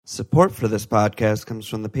Support for this podcast comes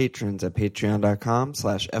from the patrons at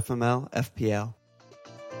patreon.com/FMLFPL.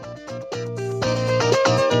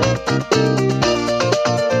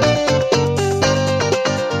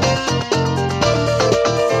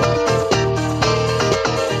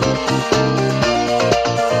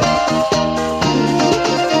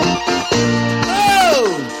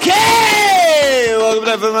 Okay! Welcome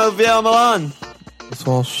to FMLFPL Milan. It's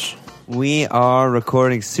Walsh. We are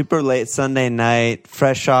recording super late Sunday night,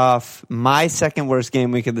 fresh off my second worst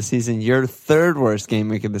game week of the season, your third worst game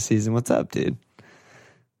week of the season. What's up, dude?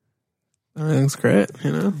 Everything's great,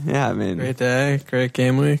 you know? Yeah, I mean... Great day, great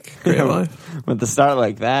game week, great life. With the start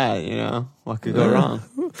like that, you know, what could go wrong?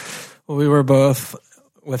 Well, we were both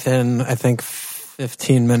within, I think,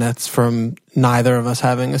 15 minutes from neither of us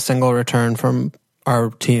having a single return from our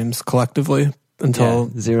teams collectively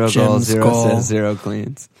until zero Jim's goals, zero goal. assists, zero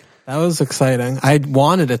cleans. That was exciting. I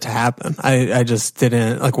wanted it to happen. I just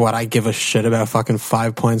didn't, like, I give a shit about fucking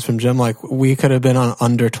 5 points from Jim. Like, we could have been on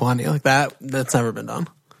under 20. Like, that's never been done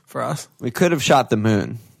for us. We could have shot the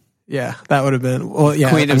moon. Yeah, that would have been, well,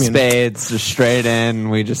 yeah. Queen of spades, just straight in.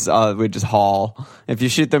 We just haul. If you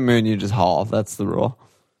shoot the moon, you just haul. That's the rule.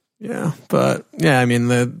 Yeah, but, yeah, I mean,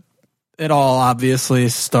 it all obviously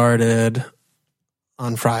started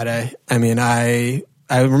on Friday. I mean, I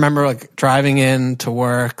remember like driving in to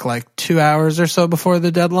work like 2 hours or so before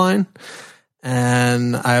the deadline,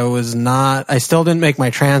 and I still didn't make my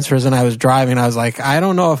transfers, and I was driving, and I was like, I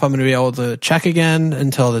don't know if I'm going to be able to check again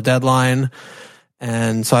until the deadline.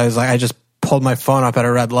 And so I was like, I just pulled my phone up at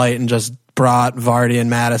a red light and just brought Vardy and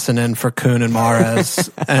Madison in for Kuhn and Mahrez.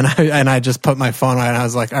 and I just put my phone on, and I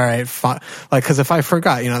was like, all right, fine. Like, cause if I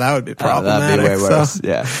forgot, you know, that would be problematic. That'd be way worse. So,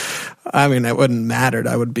 yeah. I mean, it wouldn't matter.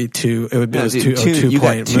 It would be two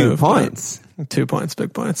point two move. points. 2 points,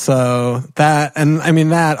 big points. So that, and I mean,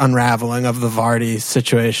 that unraveling of the Vardy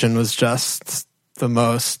situation was just the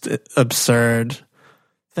most absurd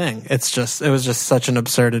thing. It was just such an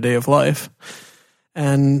absurdity of life.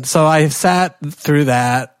 And so I sat through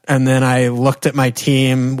that, and then I looked at my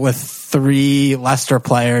team with 3 Leicester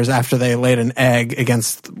players after they laid an egg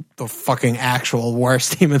against the fucking actual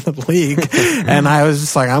worst team in the league. And I was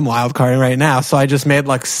just like, I'm wildcarding right now. So I just made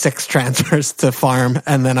like 6 transfers to farm,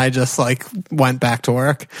 and then I just like went back to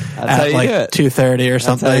work at like 2:30 or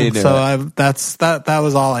something. So that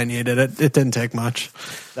was all I needed. It didn't take much.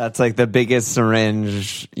 That's like the biggest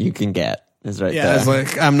syringe you can get. Is right there. I was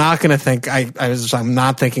like, I'm not going to think, I'm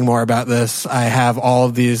not thinking more about this. I have all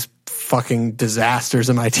of these fucking disasters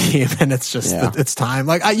in my team, and it's just, it's time.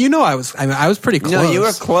 Like, I was pretty close. No, you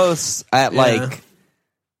were close at what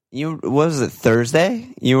was it, Thursday?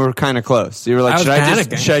 You were kind of close. You were like, should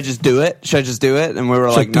I just do it? Should I just do it? And we were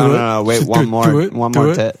like, no, wait, one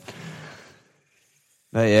more tit.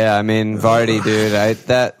 But yeah, I mean, Vardy, dude,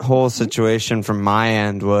 that whole situation from my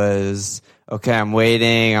end was, okay, I'm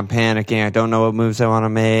waiting, I'm panicking, I don't know what moves I want to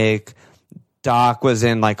make. Doc was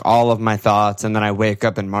in like all of my thoughts, and then I wake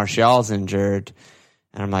up and Martial's injured,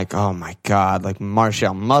 and I'm like, oh my God, like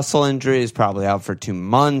Martial muscle injury is probably out for 2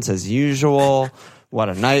 months as usual. What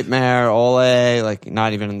a nightmare. Ole, like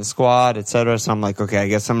not even in the squad, etc. So I'm like, okay, I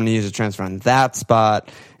guess I'm going to use a transfer on that spot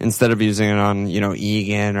instead of using it on, you know,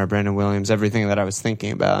 Egan or Brandon Williams, everything that I was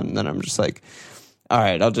thinking about. And then I'm just like, all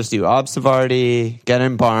right, I'll just do Savardi, get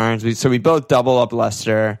in Barnes. So we both double up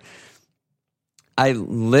Leicester. I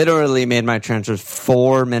literally made my transfers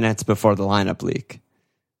 4 minutes before the lineup leak.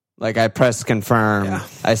 Like, I press confirm. Yeah,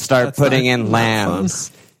 I start putting in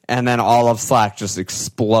Lambs. And then all of Slack just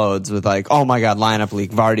explodes with like, oh my God, lineup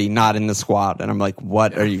leak, Vardy not in the squad. And I'm like,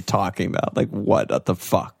 what are you talking about? Like, what the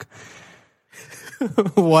fuck?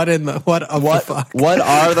 What the fuck? What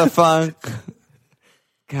are the fuck?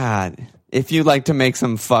 God. If you like to make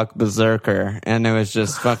some fuck berserker, and it was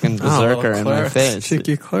just fucking berserker in my face.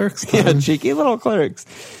 Cheeky clerks. Yeah, cheeky little clerks.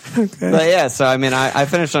 Okay. But yeah, so I mean, I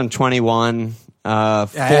finished on 21. I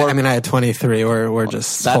had 23. We're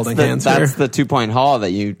just holding hands here. That's the 2-point haul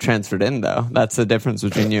that you transferred in, though. That's the difference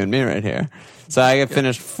between you and me right here. So I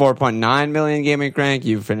finished 4.9 million game week rank.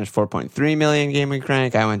 You finished 4.3 million game week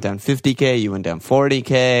rank. I went down 50K. You went down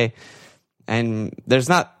 40K. And there's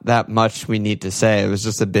not that much we need to say. It was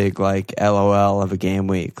just a big, like, LOL of a game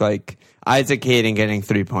week. Like, Isaac Hayden getting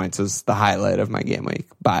 3 points was the highlight of my game week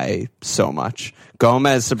by so much.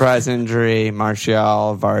 Gomez, surprise injury.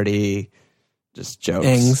 Martial, Vardy, just jokes.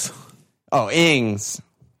 Ings. Oh, Ings.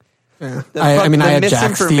 Yeah. I had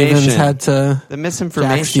Jack Stevens the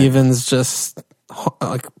misinformation. Jack Stevens just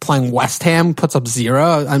like playing West Ham puts up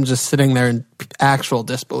 0. I'm just sitting there in actual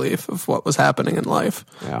disbelief of what was happening in life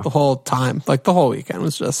the whole time. Like the whole weekend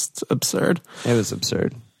was just absurd. It was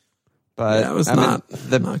absurd. But it was not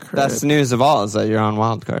the not best news of all is that you're on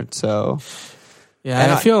wildcard. So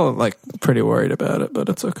yeah, I feel like pretty worried about it, but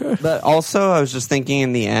it's okay. But also, I was just thinking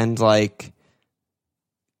in the end, like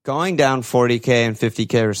going down 40K and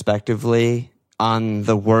 50K respectively on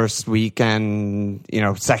the worst weekend,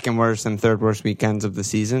 second worst and third worst weekends of the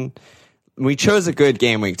season. We chose a good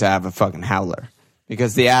game week to have a fucking howler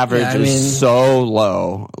because the average is so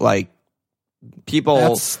low. Like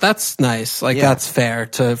people, that's nice. Like that's fair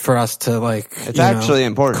for us to like. It's actually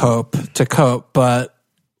important cope. But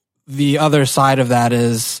the other side of that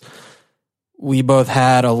is we both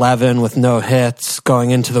had 11 with no hits going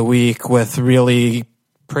into the week with really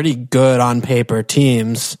pretty good on paper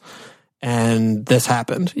teams. And this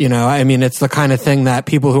happened, it's the kind of thing that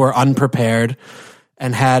people who are unprepared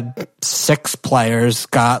and had 6 players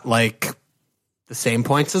got like the same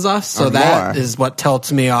points as us. So that is what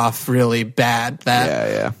tilts me off really bad.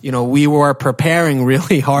 That, we were preparing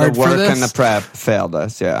really hard for this. The work and the prep failed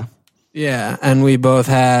us. Yeah. Yeah. And we both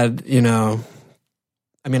had, I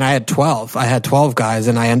had 12. I had 12 guys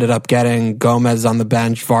and I ended up getting Gomez on the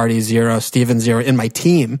bench, Vardy 0, Steven 0 in my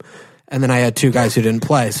team. And then I had 2 guys who didn't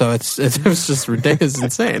play, so it was just ridiculous, it's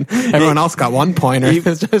insane. Everyone else got 1-pointer.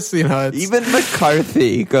 It's just even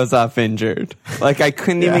McCarthy goes off injured. Like I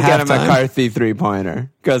couldn't even get a McCarthy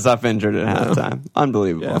 3-pointer. Goes off injured at halftime.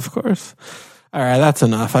 Unbelievable. Yeah, of course. All right, that's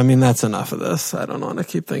enough. That's enough of this. I don't want to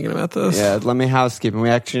keep thinking about this. Yeah, let me housekeeping. We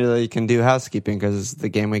actually can do housekeeping because the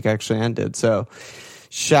game week actually ended. So.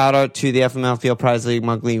 Shout out to the FML Field Prize League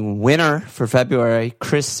Mug League winner for February,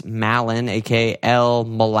 Chris Mallon, aka El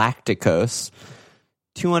Malacticos.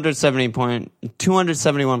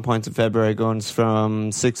 271 points in February, going from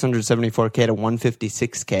 674K to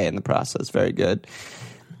 156K in the process. Very good.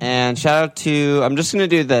 And shout out to, I'm just going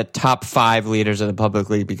to do the top 5 leaders of the public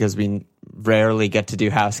league because we rarely get to do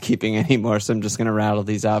housekeeping anymore, so I'm just going to rattle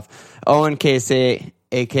these off. Owen Casey,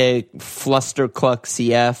 aka Flustercluck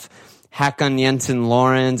CF. Hakan Jensen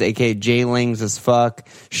Lawrence, aka J-Lings as fuck.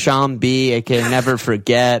 Sean B, aka Never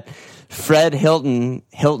Forget. Fred Hilton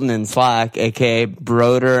in Slack, aka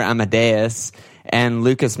Broder Amadeus. And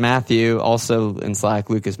Lucas Matthew, also in Slack,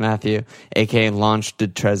 Lucas Matthew, aka Launch de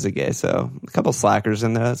Trezeguet. So a couple slackers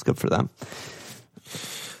in there. That's good for them.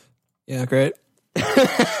 Yeah, great.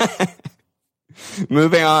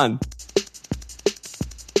 Moving on.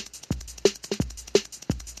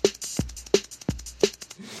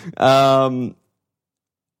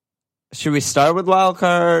 Should we start with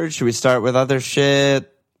wildcard? Should we start with other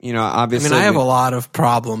shit? Obviously. I have a lot of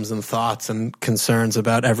problems and thoughts and concerns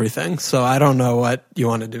about everything. So I don't know what you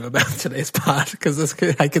want to do about today's pod because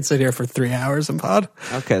I could sit here for 3 hours in pod.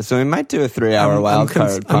 Okay, so we might do a 3-hour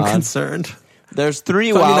wildcard pod. I'm concerned. There's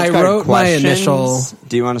 3 wildcard questions.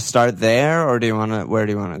 Do you want to start there, or where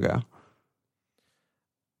do you want to go?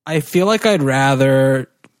 I feel like I'd rather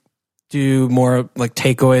do more like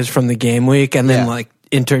takeaways from the game week and then like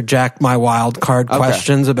interject my wild card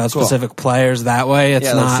questions about specific players that way.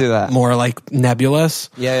 It's not more like nebulous.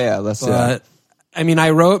 Yeah, let's do that. I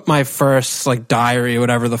wrote my first like diary,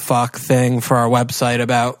 whatever the fuck thing for our website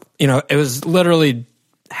about, it was literally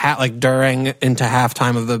during into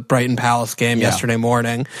halftime of the Brighton Palace game yesterday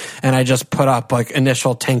morning. And I just put up like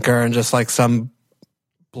initial tinker and just like some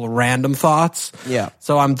random thoughts. Yeah.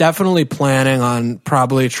 So I'm definitely planning on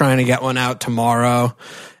probably trying to get one out tomorrow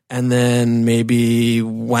and then maybe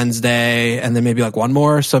Wednesday and then maybe like one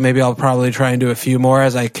more. So maybe I'll probably try and do a few more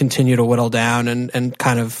as I continue to whittle down and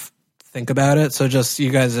kind of think about it. So just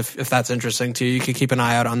you guys, if that's interesting to you, you could keep an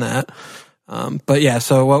eye out on that. But yeah,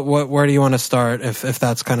 so where do you want to start if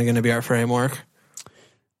that's kind of going to be our framework?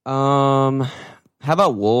 How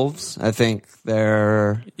about Wolves? I think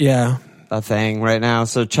they're a thing right now.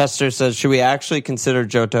 So Chester says, should we actually consider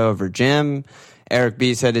Jota over Jim? Eric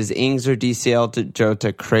B said, is Ings or DCL to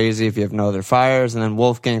Jota crazy if you have no other fires? And then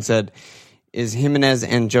Wolfgang said, is Jimenez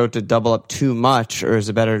and Jota double up too much, or is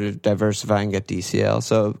it better to diversify and get DCL?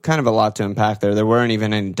 So kind of a lot to unpack there. There weren't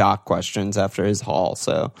even any Doc questions after his haul,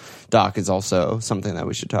 so Doc is also something that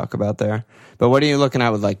we should talk about there. But what are you looking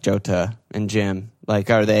at with like Jota and Jim? Like,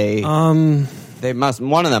 are they? They must.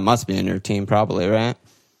 One of them must be in your team, probably, right?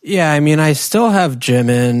 Yeah, I still have Jim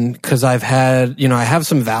in because I've had, I have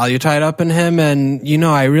some value tied up in him, and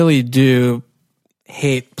I really do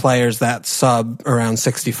hate players that sub around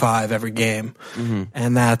 65 every game. Mm-hmm.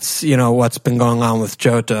 And that's, what's been going on with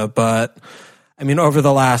Jota. But over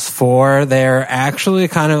the last 4, they're actually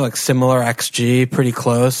kind of like similar XG, pretty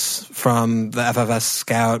close from the FFS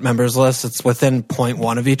Scout members list. It's within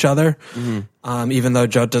 0.1 of each other. Mm-hmm. Even though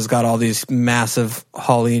Jota's got all these massive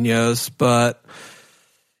Paulinhos, but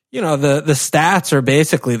the stats are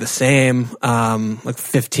basically the same. Like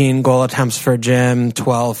 15 goal attempts for Jim,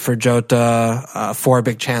 12 for Jota, 4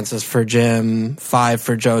 big chances for Jim, 5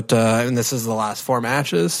 for Jota, and this is the last 4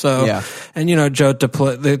 matches. So, and Jota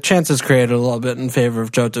the chances created a little bit in favor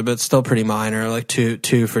of Jota, but still pretty minor. Like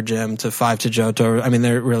 2 for Jim to 5 to Jota. I mean,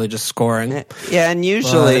 they're really just scoring. Yeah, and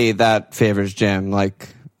usually that favors Jim, like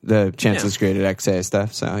the chances created XA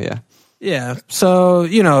stuff. So yeah. Yeah. So,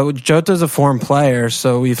 Jota's a form player.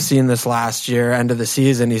 So we've seen this last year, end of the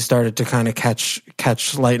season, he started to kind of catch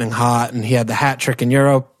lightning hot, and he had the hat trick in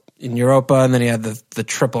Europa, and then he had the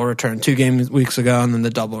triple return 2 weeks ago, and then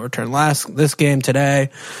the double return this game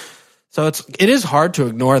today. So it is hard to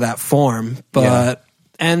ignore that form, but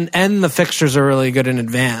and the fixtures are really good in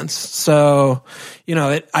advance. So,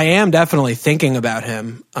 I am definitely thinking about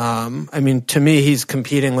him. I mean, to me, he's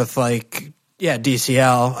competing with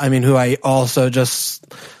DCL, I mean, who I also just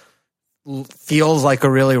feels like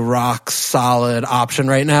a really rock solid option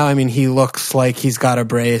right now. I mean, he looks like he's got a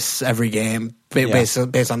brace every game based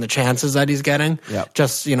on the chances that he's getting. Yep.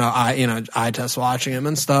 Just, eye test watching him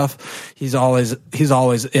and stuff. He's always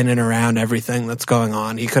in and around everything that's going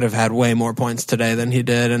on. He could have had way more points today than he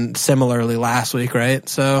did, and similarly last week, right?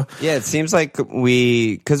 So yeah, it seems like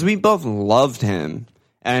because we both loved him.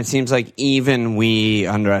 And it seems like even we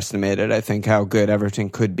underestimated, I think, how good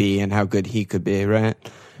Everton could be and how good he could be, right?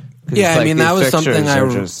 Yeah, I mean, that was something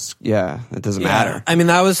it doesn't matter. I mean,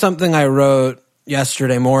 that was something I wrote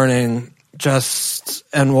yesterday morning,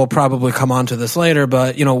 and we'll probably come on to this later,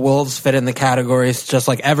 but, Wolves fit in the categories just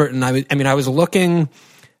like Everton. I was looking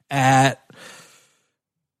at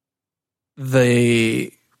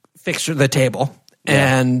the fixture, the table,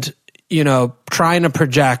 and trying to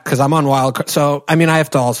project, because I'm on wildcard. So, I mean, I have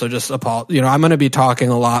to also just apologize. I'm going to be talking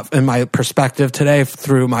a lot in my perspective today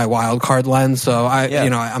through my wildcard lens. So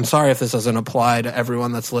I'm sorry if this doesn't apply to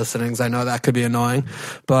everyone that's listening, because I know that could be annoying,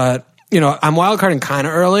 but I'm wildcarding kind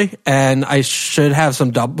of early, and I should have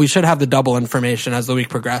we should have the double information as the week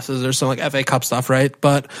progresses. There's some like FA Cup stuff, right?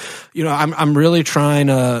 But, I'm really trying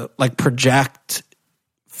to project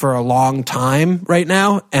for a long time right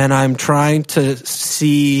now, and I'm trying to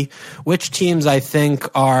see which teams I think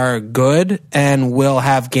are good and will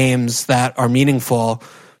have games that are meaningful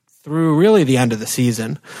through really the end of the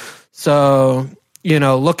season. So,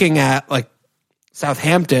 looking at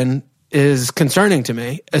Southampton is concerning to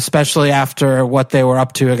me, especially after what they were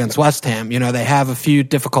up to against West Ham. They have a few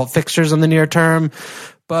difficult fixtures in the near term,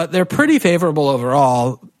 but they're pretty favorable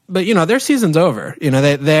overall. But their season's over. They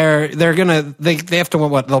have to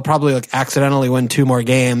win they'll probably accidentally win 2 more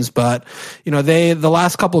games. But the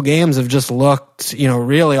last couple games have just looked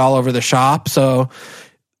really all over the shop. So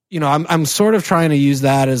I'm sort of trying to use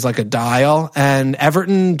that as a dial. And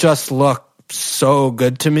Everton just looked so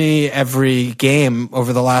good to me every game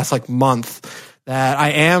over the last month, that I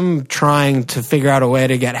am trying to figure out a way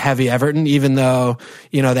to get heavy Everton, even though,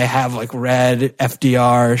 they have red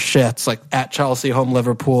FDR shits, at Chelsea, home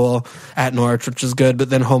Liverpool, at Norwich, which is good, but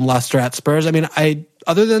then home Leicester, at Spurs. I mean,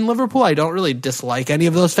 other than Liverpool, I don't really dislike any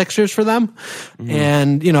of those fixtures for them. Mm-hmm.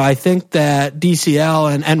 And, I think that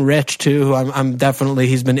DCL and Rich too, who I'm definitely,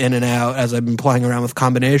 he's been in and out as I've been playing around with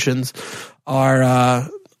combinations, are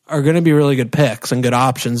going to be really good picks and good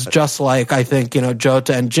options, just like I think,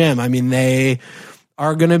 Jota and Jim. I mean, they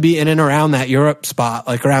are going to be in and around that Europe spot,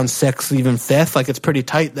 around 6th, even 5th. It's pretty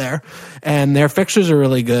tight there. And their fixtures are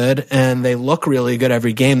really good, and they look really good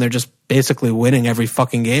every game. They're just basically winning every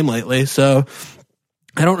fucking game lately. So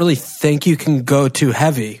I don't really think you can go too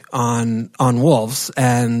heavy on Wolves.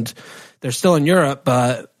 And they're still in Europe,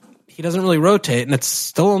 but he doesn't really rotate, and it's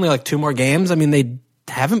still only 2 more games. I mean, they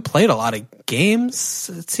haven't played a lot of games,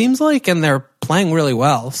 it seems like, and they're playing really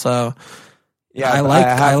well. So yeah, I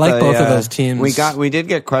like both of those teams. We did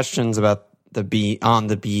get questions about the on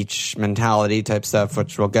the beach mentality type stuff,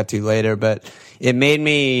 which we'll get to later, but it made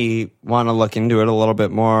me want to look into it a little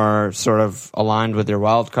bit more, sort of aligned with your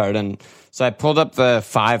wild card. And so I pulled up the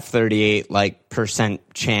 538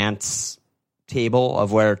 % chance table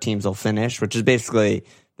of where teams will finish, which is basically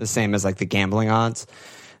the same as the gambling odds.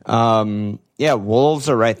 Yeah, Wolves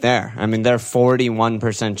are right there. I mean, they're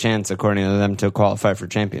 41% chance, according to them, to qualify for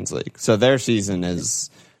Champions League. So their season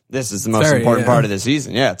this is the most important part of the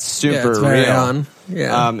season. Yeah, it's super real. On.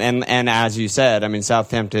 Yeah. And as you said, I mean,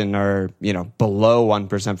 Southampton are, below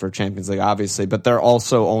 1% for Champions League, obviously, but they're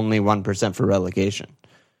also only 1% for relegation.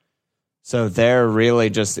 So they're really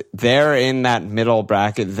they're in that middle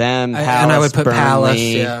bracket. Palace, and I would put Burnley, Palace,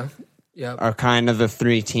 yeah. Yep. Are kind of the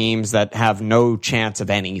 3 teams that have no chance of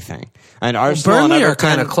anything. And Arsenal Burnley and are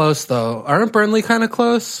kind of close, though. Aren't Burnley kind of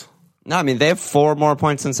close? No, I mean, they have 4 more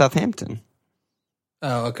points than Southampton.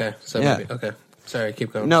 Oh, okay. So maybe, okay. Sorry,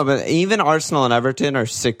 keep going. No, but even Arsenal and Everton are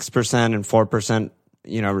 6% and 4%,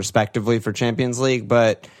 respectively for Champions League.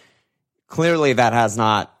 But clearly that has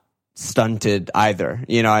not stunted either.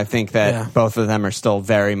 I think that both of them are still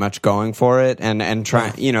very much going for it and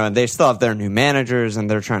trying, they still have their new managers and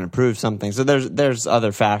they're trying to prove something. So there's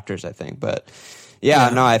other factors, I think. But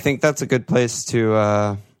no, I think that's a good place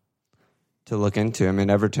to look into. I mean,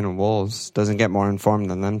 Everton and Wolves doesn't get more informed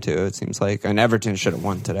than them two, it seems like. And Everton should have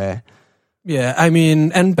won today. Yeah, I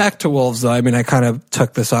mean, and back to Wolves, though. I mean, I kind of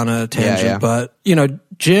took this on a tangent, but,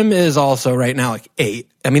 Jim is also right now like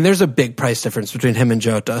 8. I mean, there's a big price difference between him and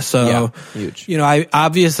Jota. So, huge. I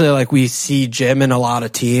obviously, we see Jim in a lot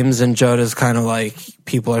of teams, and Jota's kind of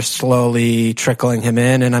people are slowly trickling him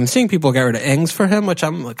in. And I'm seeing people get rid of Ings for him, which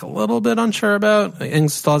I'm a little bit unsure about.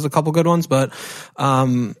 Ings still has a couple good ones, but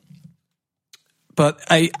I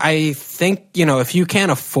think, if you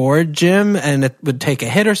can't afford Jim and it would take a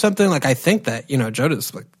hit or something, I think that,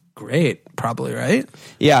 Jota's great, probably, right?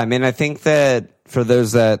 Yeah, I mean, I think that for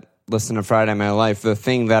those that listen to Friday Night Live, the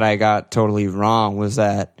thing that I got totally wrong was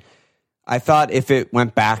that I thought if it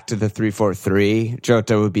went back to the 3-4-3,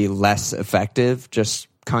 Jota would be less effective, just,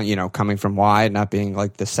 coming from wide, not being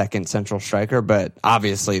the second central striker. But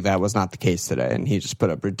obviously that was not the case today, and he just put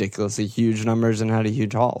up ridiculously huge numbers and had a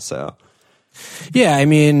huge haul, so... Yeah, I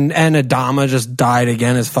mean, and Adama just died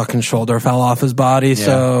again. His fucking shoulder fell off his body. Yeah.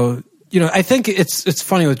 So, I think it's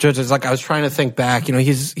funny with Jota. It's I was trying to think back. He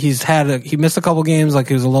missed a couple games.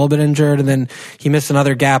 He was a little bit injured, and then he missed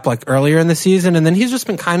another gap earlier in the season, and then he's just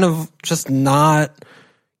been kind of just not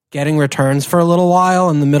getting returns for a little while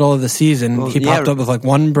in the middle of the season. He popped up with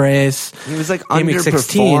one brace. He was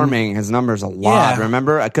underperforming his numbers a lot.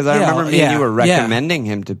 Remember? Because I remember me and you were recommending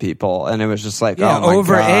him to people, and it was just oh my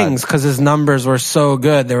over God. Ings, because his numbers were so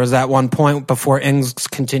good. There was that one point before Ings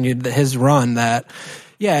continued his run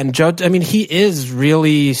and Jota, I mean, he is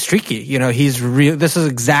really streaky. This is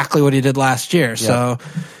exactly what he did last year. So,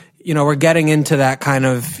 we're getting into that kind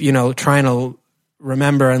of, trying to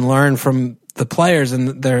remember and learn from the players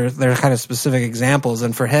and their kind of specific examples.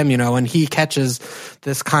 And for him, when he catches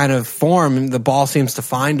this kind of form, the ball seems to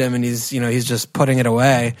find him and he's just putting it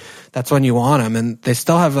away. That's when you want him. And they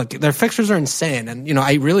still have their fixtures are insane. And,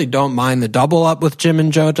 I really don't mind the double up with Jim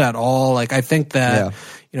and Jota at all. I think that,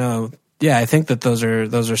 I think that those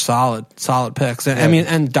are solid picks. And, I mean,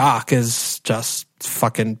 and Doc is just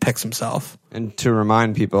fucking picks himself. And to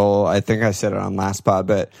remind people, I think I said it on last pod,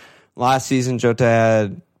 but last season Jota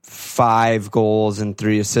had 5 goals and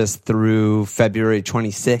 3 assists through February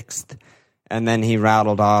 26th. And then he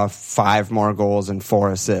rattled off 5 more goals and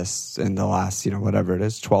 4 assists in the last, whatever it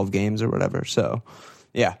is, 12 games or whatever. So,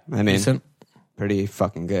 yeah, I mean, decent. Pretty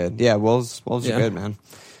fucking good. Yeah, Wolves are good, man.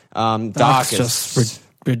 Doc is just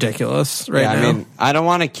ridiculous right now. I mean, I don't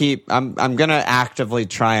want to keep... I'm going to actively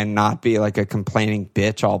try and not be a complaining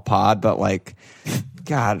bitch all pod, but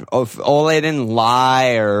God, if Ole didn't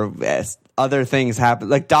lie or... other things happen.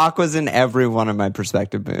 Doc was in every one of my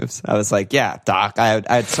prospective moves. I was Doc. I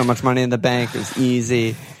had so much money in the bank. It was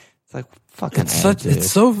easy. It's fucking. It's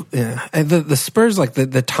so yeah. And the Spurs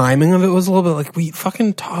the timing of it was a little bit we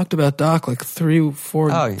fucking talked about Doc 3 or 4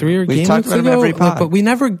 games talked about ago. Him every pod. But we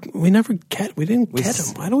didn't get him.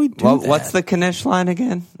 Why do we do that? What's the Knish line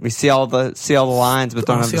again? We see all the lines, but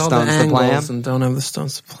don't have the stones to play them. And don't have the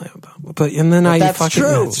stones to play them. But and then that's fucking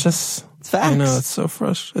true. It's just. Facts. I know, it's so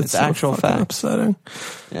frustrating. It's actual fucking facts. Upsetting.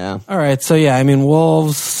 Yeah. All right, so I mean,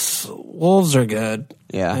 Wolves are good.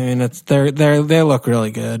 Yeah. I mean, they look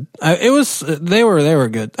really good. They were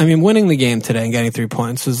good. I mean, winning the game today and getting 3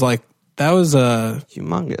 points was that was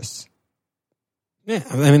humongous. Yeah,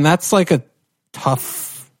 I mean that's a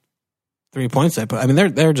tough 3 points they put. I mean, they're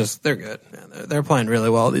good. Yeah, they're playing really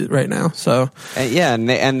well right now. So and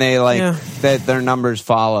they that their numbers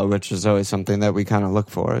follow, which is always something that we kind of look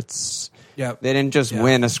for. They didn't just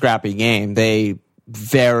win a scrappy game; they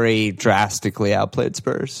very drastically outplayed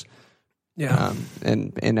Spurs. Yeah,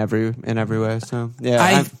 in every way. So yeah,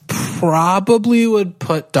 I probably would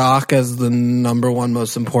put Doc as the number 1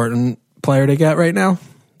 most important player to get right now.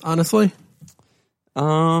 Honestly,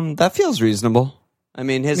 that feels reasonable. I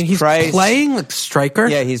mean, he's price, playing striker.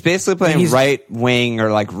 Yeah, he's basically playing right wing or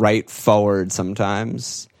right forward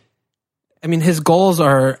sometimes. I mean, his goals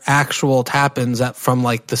are actual tap-ins from the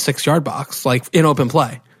 6-yard box, in open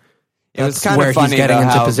play. It was kind of funny he's getting into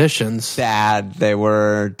how positions. Bad they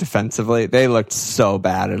were defensively. They looked so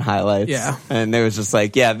bad in highlights. Yeah, and it was just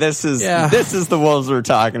this is the Wolves we're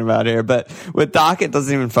talking about here. But with Doc, it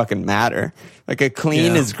doesn't even fucking matter. A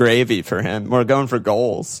clean is gravy for him. We're going for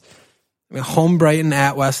goals. I mean, home Brighton,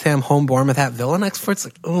 at West Ham, home Bournemouth, at Villa next 4. It's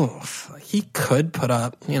like, he could put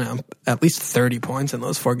up, at least 30 points in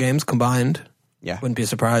those 4 games combined. Yeah. Wouldn't be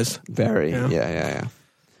surprised. Very. Yeah.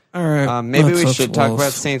 All right. Maybe we should talk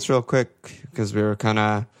about Saints real quick because we were kind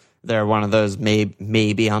of, they're one of those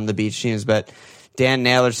maybe on the beach teams, but Dan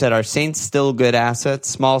Naylor said, "Are Saints still good assets?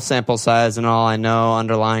 Small sample size and all. I know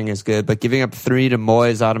underlying is good, but giving up 3 to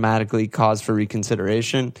Moyes automatically cause for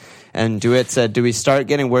reconsideration." And DeWitt said, "Do we start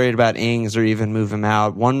getting worried about Ings or even move him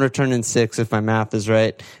out? 1 return in 6, if my math is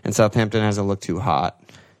right, and Southampton hasn't looked too hot."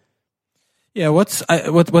 Yeah, what's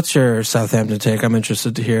your Southampton take? I'm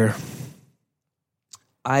interested to hear.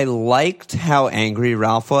 I liked how angry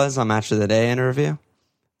Ralph was on Match of the Day interview.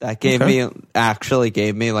 That gave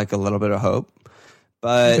me like a little bit of hope.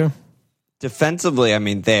 But defensively, I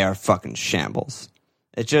mean, they are fucking shambles.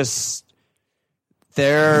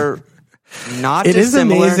 They're not it is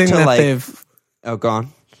amazing to that they've... Oh, go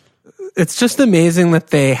on. It's just amazing that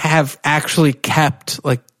they have actually kept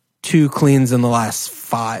like 2 cleans in the last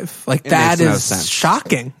 5. Like, that is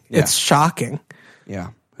shocking. Yeah. It's shocking. Yeah.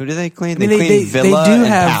 Who do they clean? They clean Villa and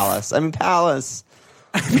Palace. I mean, Palace.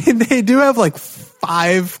 I mean, they do have like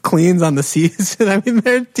 5 cleans on the season. I mean,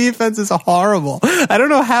 their defense is horrible. I don't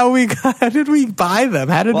know how did we buy them?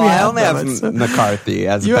 How did we have them? I only have McCarthy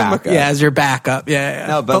as backup. As your backup. Yeah.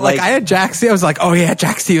 No, but like I had Jack Stevens. I was like, oh yeah,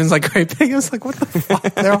 Jack Stevens, like great pick. I was like, what the fuck?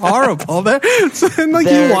 They're horrible.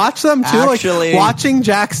 You watch them too. Actually, like watching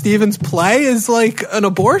Jack Stevens play is like an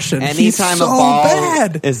abortion. Anytime He's so a ball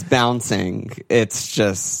bad. is bouncing, it's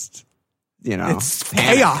just... it's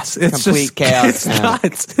chaos. It's complete just chaos.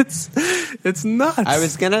 It's nuts. It's nuts. I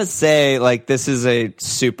was gonna say, like, this is a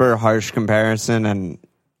super harsh comparison and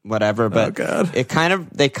whatever, but they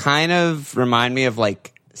kind of remind me of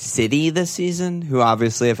like City this season, who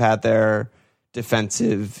obviously have had their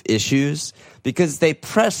defensive issues because they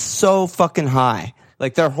press so fucking high.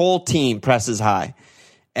 Like, their whole team presses high.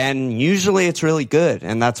 And usually it's really good,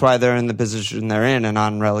 and that's why they're in the position they're in and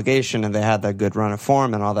on relegation, and they had that good run of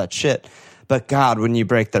form and all that shit. But God, when you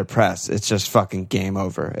break their press, it's just fucking game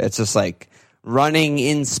over. It's just like running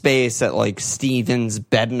in space at like Stevens,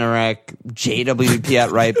 Bednarek, JWP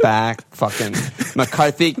at right back. Fucking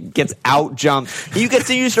McCarthy gets out jumped. You get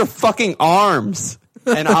to use your fucking arms,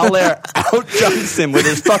 and Aller out jumps him with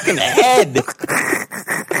his fucking head.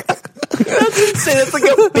 That's insane. It's like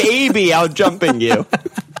a baby out jumping you.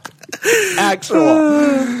 That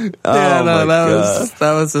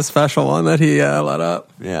was a special one that he let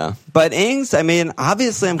up. Yeah, but Ings, I mean,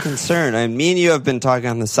 obviously I'm concerned. I mean, me and you have been talking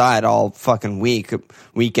on the side all fucking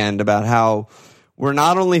weekend about how we're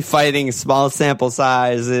not only fighting small sample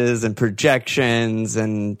sizes and projections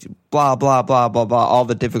and blah blah blah blah blah, all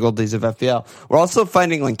the difficulties of FPL. We're also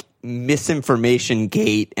fighting like misinformation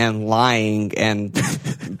gate and lying and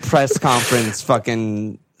press conference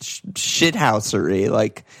fucking shithousery.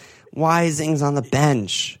 Like, why is Ings on the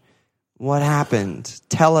bench? What happened?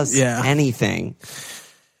 Tell us anything.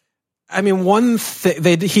 I mean, one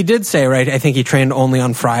thing he did say, right? I think he trained only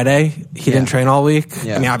on Friday. He didn't train all week.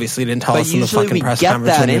 Yeah. I mean, obviously, he didn't tell us in the fucking press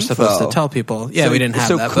conference when you're supposed to tell people. Yeah, we didn't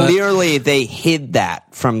have that. So clearly, they hid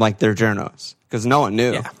that from like their journos because no one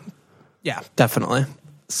knew. Yeah, definitely.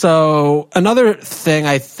 So another thing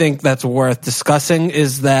I think that's worth discussing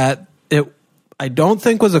is that I don't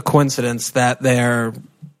think was a coincidence that their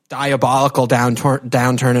diabolical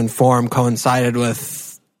downturn in form coincided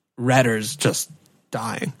with Redders just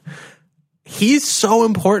dying. He's so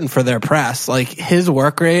important for their press. Like, his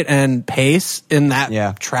work rate and pace in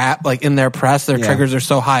that trap, like in their press, their triggers are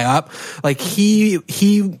so high up. Like, he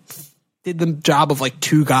did the job of like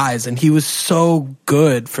 2 guys, and he was so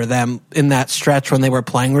good for them in that stretch when they were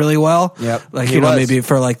playing really well. Yep. Like, maybe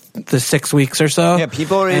for like the 6 weeks or so. Yeah,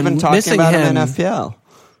 people are even talking about him in FPL.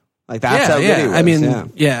 Like, that's how good he was. I mean,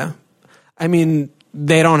 I mean,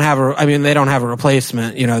 they don't have a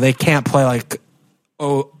replacement. You know, they can't play like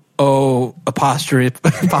apostrophe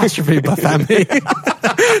Bafemi.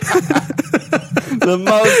 The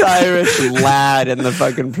most Irish lad in the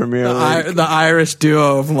fucking Premier League. The Irish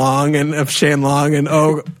duo of Shane Long and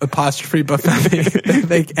apostrophe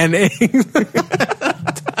Bafemi. and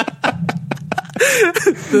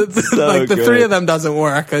the 3 of them doesn't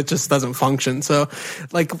work. It just doesn't function. So,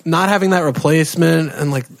 like, not having that replacement,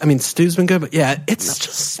 and like, I mean, Stu's been good, but it's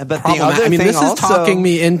just problematic. I mean, this is talking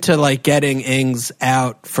me into like getting Ings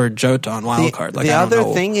out for Jota on wildcard. Like, the other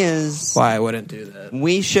thing is why I wouldn't do that.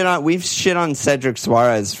 We've shit on Cedric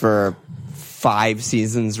Suarez for 5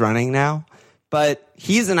 seasons running now, but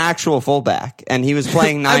he's an actual fullback, and he was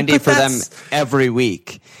playing 90 for them every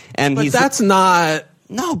week. And that's not.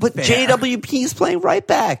 No, but JWP is playing right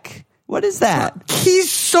back. What is that?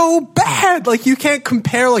 He's so bad. Like, you can't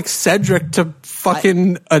compare, like, Cedric to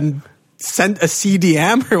fucking a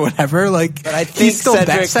CDM or whatever. Like, but I think he's still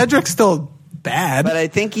bad. Cedric's still bad. But I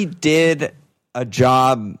think he did a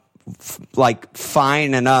job, like,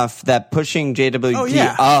 fine enough that pushing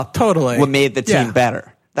JWD up totally made the team better.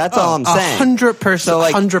 That's all I'm saying. 100%. So,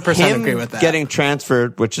 like, 100% agree with that. Getting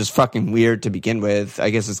transferred, which is fucking weird to begin with. I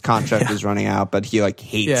guess his contract is running out, but he, like,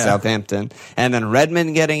 hates Southampton. And then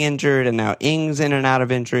Redmond getting injured, and now Ings in and out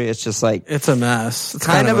of injury. It's just like, it's a mess. It's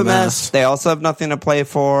kind of a mess. They also have nothing to play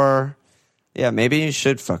for. Yeah, maybe you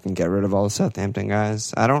should fucking get rid of all the Southampton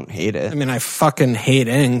guys. I don't hate it. I mean, I fucking hate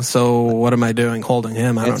Ings, so what am I doing holding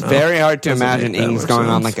him? I don't know. It's very hard to imagine Ings going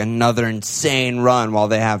on like another insane run while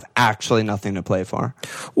they have actually nothing to play for.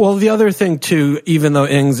 Well, the other thing too, even though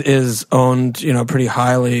Ings is owned, pretty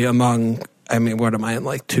highly among, I mean, what am I in,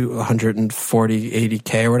 like 240,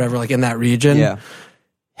 80K or whatever, like in that region? Yeah.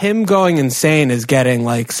 Him going insane is getting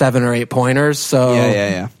like 7 or 8 pointers, so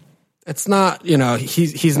yeah. It's not,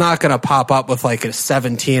 he's not going to pop up with like a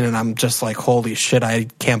 17 and I'm just like, holy shit, I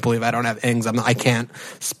can't believe I don't have Ings. I can't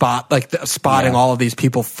spotting all of these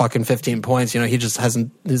people fucking 15 points. He just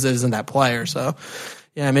isn't that player. So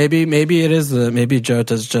yeah, maybe it is maybe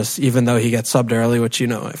Jota's just, even though he gets subbed early, which,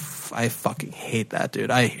 I fucking hate that, dude.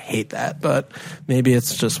 I hate that, but maybe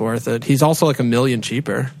it's just worth it. He's also like $1 million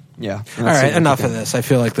cheaper. Yeah. All right, enough of this. I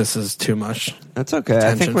feel like this is too much. That's okay.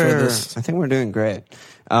 I think we're doing great.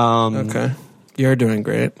 Okay. You're doing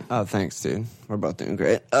great. Oh, thanks, dude. We're both doing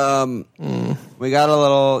great. We got a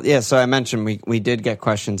little, so I mentioned we did get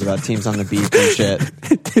questions about teams on the beach and shit.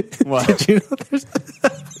 What? Did you know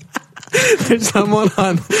there's someone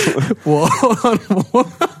on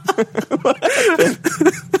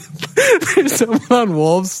there's someone on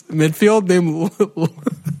Wolves midfield named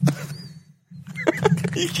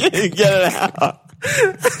You can't get it out.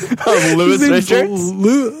 Lewis Richards?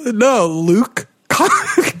 Luke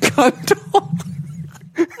Cundle.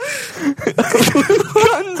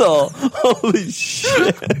 Cundle. Holy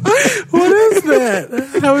shit. What is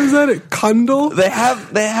that? How is that a Cundle? They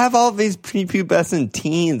have all these prepubescent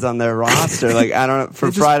teens on their roster. Like, I don't know,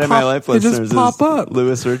 for Friday My Life listeners, just pop up.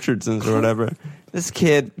 Lewis Richardson's or whatever. This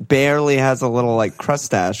kid barely has a little like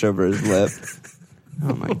crustache over his lip.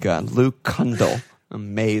 Oh my god. Luke Cundle.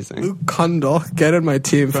 Amazing. Luke Cundle. Get in my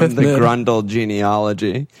team. From the Grundle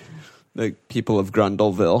genealogy. The people of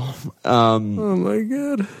Grundleville. Oh my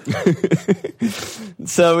god.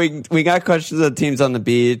 So we got questions of teams on the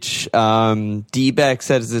beach. D-Beck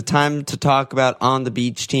said, is it time to talk about on the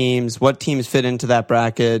beach teams? What teams fit into that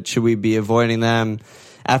bracket? Should we be avoiding them?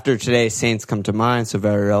 After today, Saints come to mind, so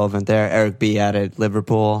very relevant there. Eric B added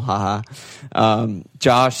Liverpool. Haha.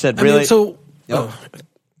 Josh said, really? No,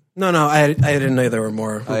 I didn't know there were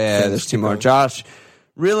more. Oh yeah, there's 2 more. Josh,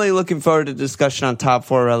 really looking forward to discussion on top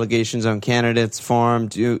 4 relegation zone candidates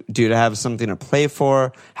formed due to have something to play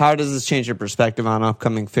for. How does this change your perspective on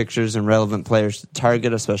upcoming fixtures and relevant players to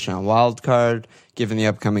target, especially on wild card, given the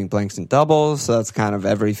upcoming blanks and doubles? So that's kind of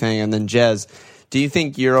everything. And then Jez, do you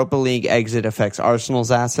think Europa League exit affects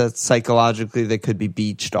Arsenal's assets? Psychologically, they could be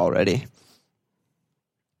beached already.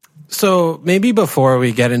 So maybe before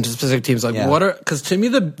we get into specific teams, because to me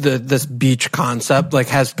this beach concept like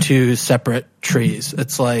has 2 separate trees.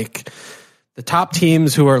 It's like the top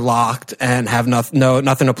teams who are locked and have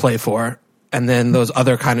nothing to play for, and then those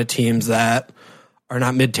other kind of teams that are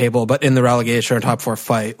not mid-table but in the relegation or top 4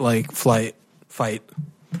 fight, like fight,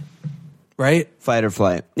 right? Fight or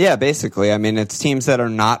flight. Yeah, basically. I mean, it's teams that are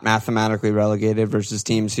not mathematically relegated versus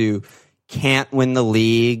teams who can't win the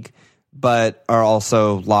league but are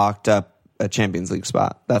also locked up a Champions League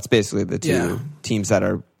spot. That's basically the 2 teams that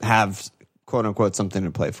have quote unquote something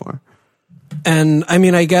to play for. And I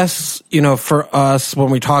mean, I guess, for us,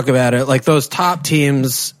 when we talk about it, like those top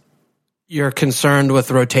teams, you're concerned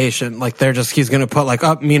with rotation. Like he's going to put like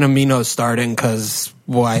up Minamino's starting because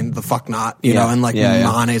why the fuck not, know, and like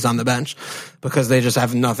Mane's on the bench because they just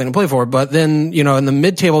have nothing to play for. But then, in the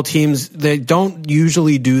mid-table teams, they don't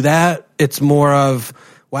usually do that. It's more of,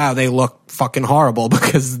 wow, they look fucking horrible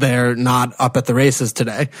because they're not up at the races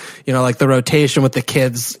today. Like the rotation with the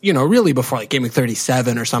kids, really before like game week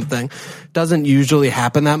 37 or something doesn't usually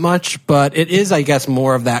happen that much, but it is, I guess,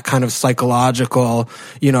 more of that kind of psychological,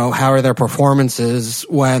 how are their performances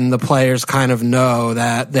when the players kind of know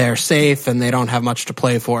that they're safe and they don't have much to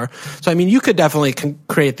play for. So, I mean, you could definitely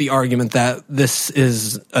create the argument that this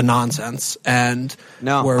is a nonsense and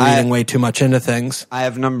we're reading way too much into things. I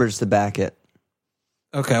have numbers to back it.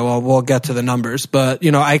 Okay, well, we'll get to the numbers, but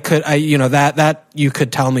that you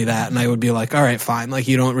could tell me that, and I would be like, all right, fine. Like,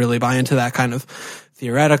 you don't really buy into that kind of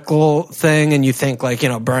theoretical thing and you think like,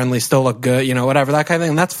 Burnley still look good, whatever, that kind of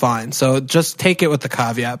thing, that's fine. So just take it with the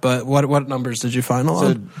caveat. But what numbers did you find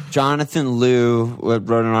on? So Jonathan Liu wrote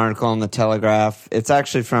an article in the Telegraph. It's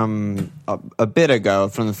actually from a bit ago,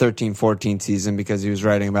 from the 13-14 season, because he was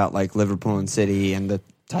writing about like Liverpool and City and the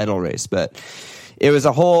title race. But it was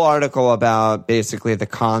a whole article about basically the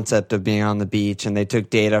concept of being on the beach, and they took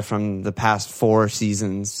data from the past 4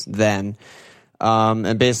 seasons then.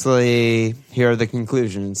 And basically, here are the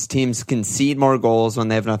conclusions. Teams concede more goals when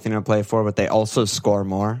they have nothing to play for, but they also score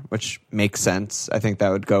more, which makes sense. I think that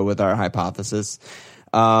would go with our hypothesis.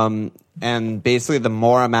 And basically, the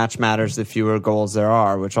more a match matters, the fewer goals there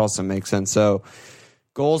are, which also makes sense. So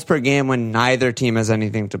goals per game when neither team has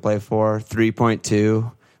anything to play for,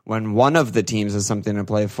 3.2. When one of the teams has something to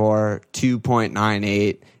play for,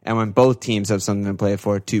 2.98. And when both teams have something to play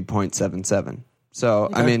for, 2.77. So,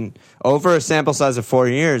 okay. I mean, over a sample size of 4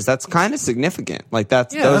 years, that's kind of significant. Like,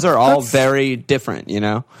 those are all very different,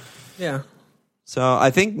 Yeah. So, I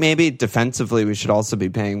think maybe defensively we should also be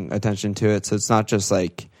paying attention to it. So, it's not just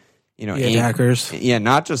like, the attackers. Yeah,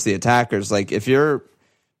 not just the attackers. Like, if you're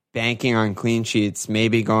banking on clean sheets,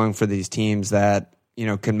 maybe going for these teams that,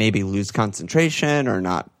 can maybe lose concentration or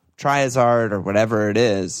not try as hard or whatever it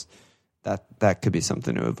is, that could be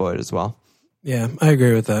something to avoid as well. Yeah, I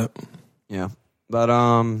agree with that. Yeah. But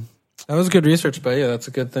that was good research by you. That's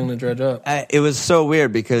a good thing to dredge up. It was so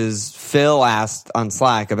weird because Phil asked on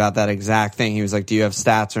Slack about that exact thing. He was like, "Do you have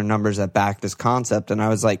stats or numbers that back this concept?" And I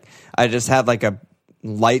was like, I just had like a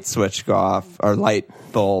light switch go off, or light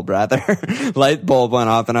bulb rather. Light bulb went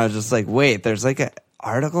off, and I was just like, "Wait, there's like an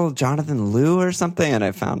article, Jonathan Liu or something," and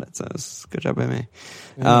I found it. So it was good job by me.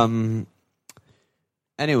 Mm.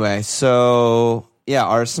 Anyway, so yeah,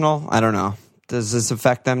 Arsenal. I don't know. Does this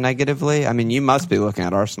affect them negatively? I mean, you must be looking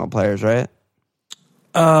at Arsenal players, right?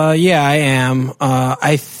 Yeah, I am.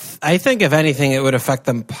 I think if anything, it would affect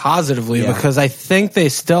them positively because I think they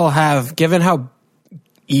still have, given how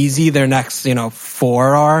easy their next,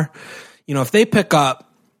 4 are, if they pick up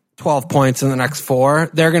 12 points in the next 4,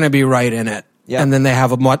 they're going to be right in it. Yeah. And then they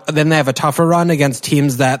have a tougher run against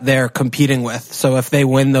teams that they're competing with. So if they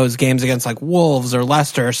win those games against like Wolves or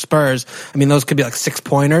Leicester or Spurs, I mean, those could be like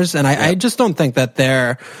 6-pointers. And I just don't think that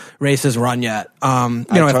their race is run yet. If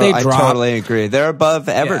they drop, I totally agree. They're above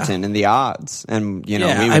Everton in the odds. And, we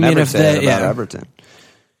would never say that about Everton.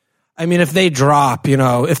 I mean, if they drop,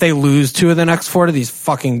 if they lose 2 of the next 4 to these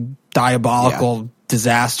fucking diabolical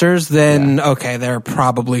disasters, then okay, they're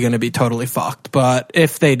probably going to be totally fucked. But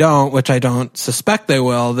if they don't, which I don't suspect they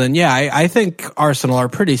will, then I think Arsenal are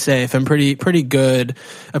pretty safe and pretty good,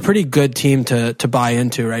 a pretty good team to buy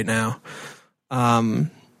into right now.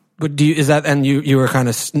 But you were kind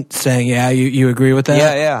of saying, you agree with that?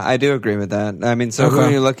 Yeah, I do agree with that. I mean, so who are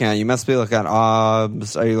you looking at? You must be looking at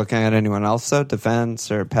OBS. Are you looking at anyone else though? Defense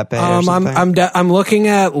or Pepe or something? I'm looking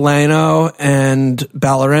at Leno and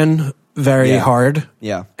Bellerin very hard.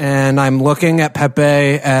 Yeah. And I'm looking at Pepe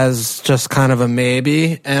as just kind of a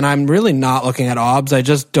maybe. And I'm really not looking at OBS. I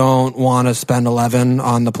just don't want to spend 11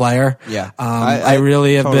 on the player. Yeah. I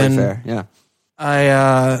really have totally been. Fair. Yeah.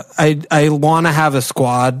 I want to have a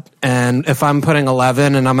squad. And if I'm putting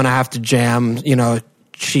 11 and I'm going to have to jam,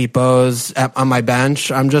 cheapos on my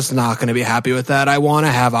bench, I'm just not going to be happy with that. I want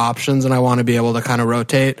to have options and I want to be able to kind of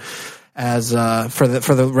rotate as for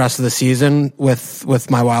the rest of the season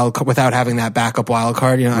with my wild without having that backup wild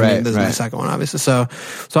card. This is my second one, obviously. So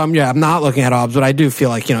I'm not looking at OBS, but I do feel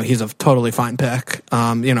like he's a totally fine pick.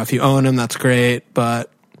 If you own him, that's great,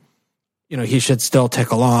 but he should still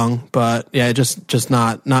tick along. But just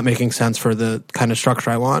not making sense for the kind of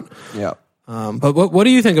structure I want. Yeah. But what do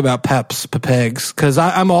you think about Pepe's? Because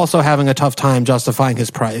I'm also having a tough time justifying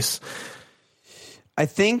his price.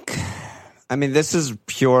 I mean, this is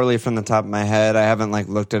purely from the top of my head. I haven't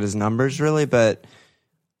looked at his numbers really, but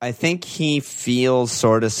I think he feels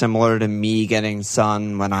sort of similar to me getting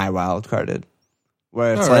Son when I wildcarded.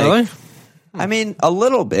 Where it's really? I mean, a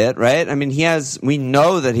little bit, right? I mean, we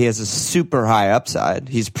know that he has a super high upside.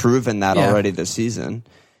 He's proven that already this season.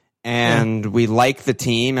 And we like the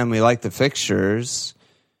team and we like the fixtures.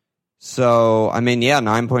 So, I mean,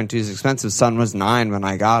 9.2 is expensive. Son was 9 when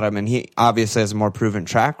I got him, and he obviously has a more proven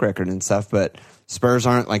track record and stuff, but Spurs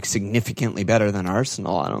aren't significantly better than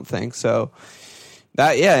Arsenal, I don't think. So,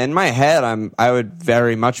 in my head, I would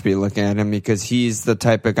very much be looking at him because he's the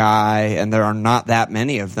type of guy, and there are not that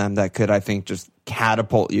many of them that could, I think, just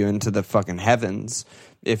catapult you into the fucking heavens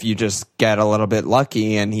if you just get a little bit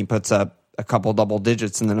lucky and he puts up a couple double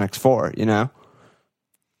digits in the next 4,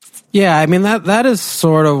 Yeah, I mean that is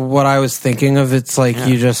sort of what I was thinking of. It's like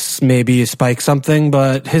you just maybe spike something,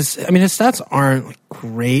 but his stats aren't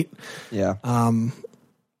great. Yeah.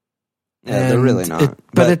 They're really not.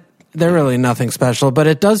 They're really nothing special, but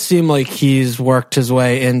it does seem like he's worked his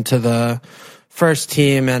way into the first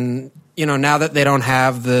team, and now that they don't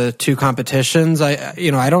have the two competitions,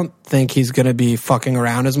 I don't think he's going to be fucking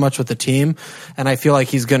around as much with the team, and I feel like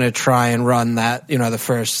he's going to try and run that, the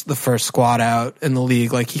first squad out in the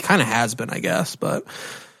league, like he kind of has been, I guess. But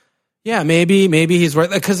yeah, maybe he's right,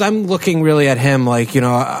 because I'm looking really at him like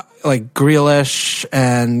like Grealish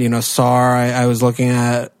and Sarr. I was looking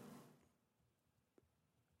at,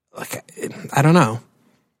 like, I don't know.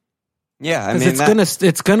 Yeah, I mean,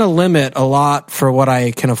 it's gonna limit a lot for what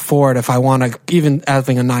I can afford if I want to, even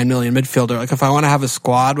having a 9 million midfielder. Like if I want to have a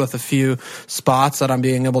squad with a few spots that I'm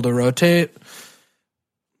being able to rotate,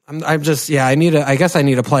 I guess I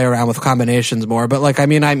need to play around with combinations more. But like, I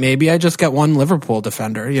mean, maybe I just get one Liverpool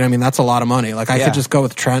defender. That's a lot of money. Like I could just go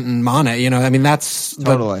with Trent and Mane. I mean, that's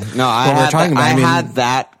totally I had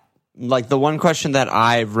that. Like the one question that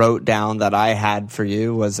I wrote down that I had for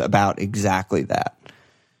you was about exactly that.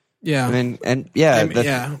 Yeah, I mean, I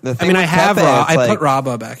put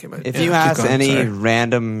Robbo back in my. If you ask any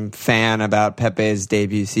random fan about Pepe's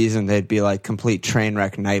debut season, they'd be like complete train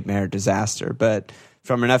wreck, nightmare, disaster. But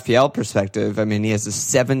from an FPL perspective, I mean, he has a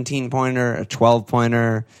 17-pointer, a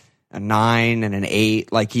 12-pointer, a 9, and an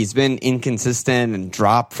 8. Like he's been inconsistent and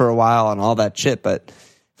dropped for a while and all that shit. But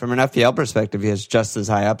from an FPL perspective, he has just as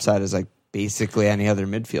high upside as like basically any other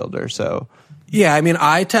midfielder. So. Yeah, I mean,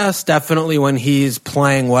 eye test definitely when he's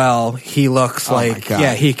playing well, he looks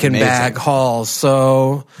he can bag hauls.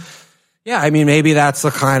 So, yeah, I mean, maybe that's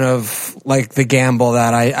the kind of like the gamble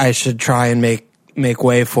that I should try and make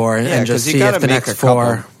way for and just see if the next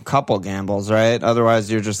couple gambles, right? Otherwise,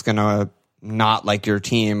 you're just gonna not like your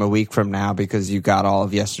team a week from now because you got all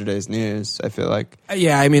of yesterday's news, I feel like.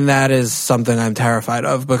 Yeah, I mean, that is something I'm terrified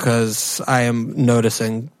of because I am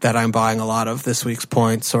noticing that I'm buying a lot of this week's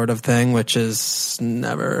points sort of thing, which is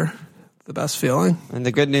never the best feeling. And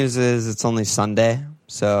the good news is it's only Sunday,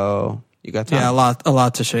 so you got time. Yeah, a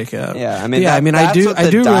lot to shake out. Yeah, I mean, I do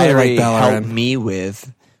really like Bellerin. Helped me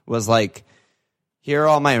with was like, here are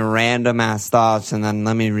all my random ass thoughts, and then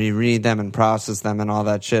let me reread them and process them and all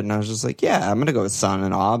that shit. And I was just like, yeah, I'm gonna go with Son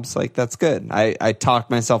and Obbs. Like that's good. I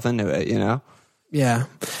talked myself into it, Yeah,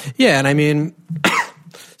 and I mean,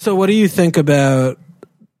 so what do you think about?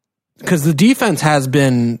 Because the defense has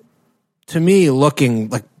been, to me, looking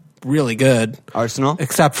like really good. Arsenal,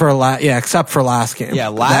 except for last game. Yeah,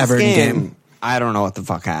 last game. I don't know what the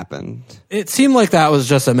fuck happened. It seemed like that was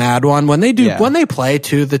just a mad one. When they play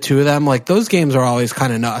the two of them, like those games are always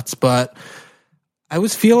kind of nuts. But I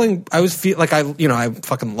fucking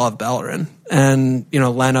love Bellerin, and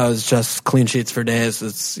Leno is just clean sheets for days.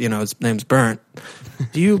 It's his name's burnt.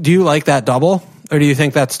 Do you like that double, or do you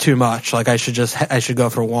think that's too much? Like I should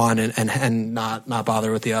go for one and not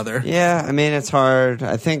bother with the other. Yeah, I mean it's hard.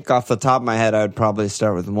 I think off the top of my head, I would probably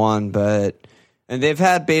start with one, and they've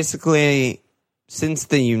had basically. Since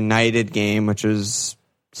the United game, which was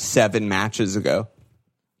 7 matches ago,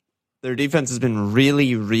 their defense has been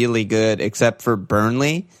really, really good, except for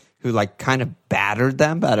Burnley, who like kind of battered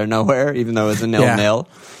them out of nowhere, even though it was a 0-0.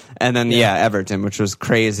 And then, Everton, which was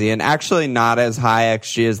crazy. And actually not as high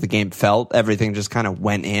XG as the game felt. Everything just kind of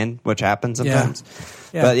went in, which happens sometimes.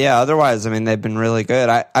 Yeah. But otherwise, I mean, they've been really good.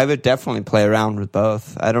 I would definitely play around with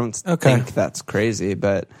both. I don't think that's crazy,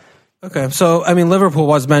 but... Okay, so, I mean, Liverpool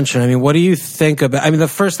was mentioned. I mean, what do you think about... I mean, the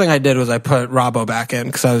first thing I did was I put Robbo back in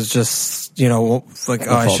because I was just,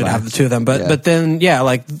 I should have the two of them. But then,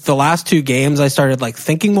 like, the last 2 games, I started, like,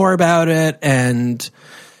 thinking more about it. And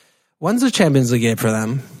when's the Champions League game for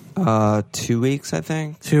them? 2 weeks, I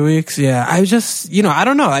think. 2 weeks, yeah. I just, I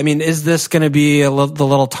don't know. I mean, is this going to be the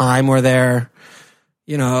little time where they're,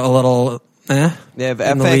 a little... They have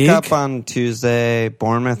FA Cup on Tuesday,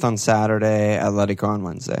 Bournemouth on Saturday, Atletico on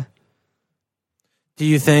Wednesday. Do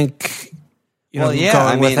you think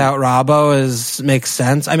going without Robbo makes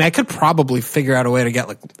sense? I mean, I could probably figure out a way to get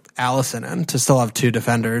like Alisson in to still have 2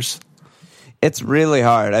 defenders. It's really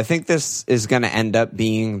hard. I think this is going to end up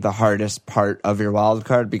being the hardest part of your wild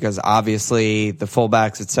card because obviously the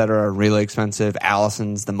fullbacks, etc., are really expensive.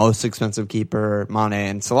 Alisson's the most expensive keeper. Mane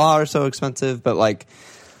and Salah are so expensive, but like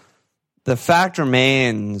the fact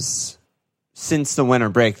remains, since the winter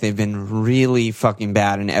break, they've been really fucking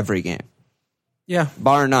bad in every game. Yeah.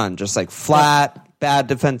 Bar none. Just like flat, bad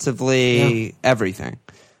defensively, everything.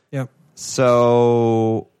 Yep.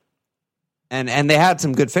 So, and they had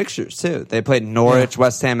some good fixtures too. They played Norwich,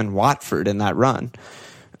 West Ham, and Watford in that run.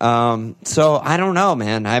 So I don't know,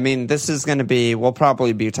 man. I mean, this is going to be, we'll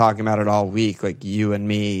probably be talking about it all week, like you and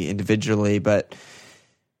me individually, but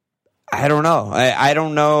I don't know. I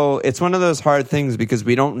don't know. It's one of those hard things because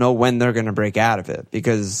we don't know when they're going to break out of it,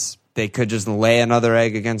 because they could just lay another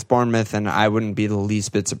egg against Bournemouth and I wouldn't be the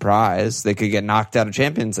least bit surprised. They could get knocked out of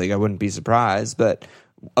Champions League. I wouldn't be surprised, but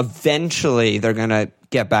eventually they're going to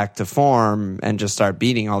get back to form and just start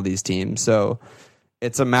beating all these teams. So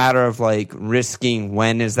it's a matter of like risking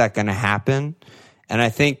when is that going to happen. And I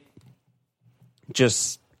think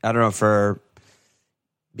just, I don't know,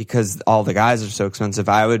 because all the guys are so expensive,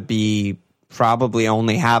 I would be probably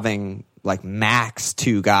only having like max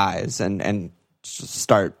 2 guys and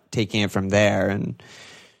start taking it from there and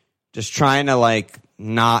just trying to like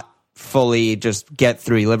not fully just get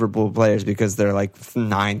 3 Liverpool players because they're like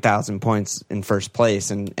 9,000 points in first place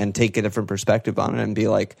and take a different perspective on it and be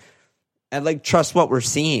like, and like trust what we're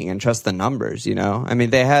seeing and trust the numbers, you know? I mean,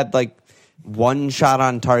 they had like 1 shot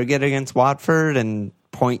on target against Watford and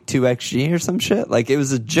 0.2 XG or some shit. Like it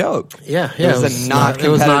was a joke. Yeah. It was not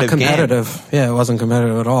competitive. Game. Yeah, it wasn't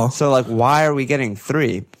competitive at all. So like, why are we getting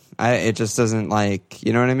 3? It just doesn't, like,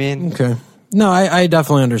 you know what I mean? Okay. No, I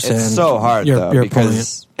definitely understand. It's so hard though, your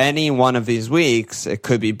because any one of these weeks, it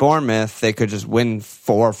could be Bournemouth. They could just win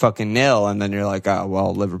 4-0, and then you're like, oh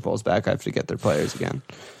well, Liverpool's back. I have to get their players again.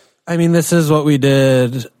 I mean, this is what we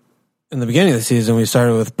did in the beginning of the season. We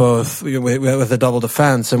started with both with a double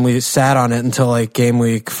defense, and we sat on it until like game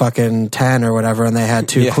week fucking 10 or whatever, and they had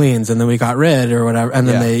 2 cleans, and then we got rid or whatever, and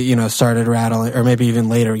then they started rattling, or maybe even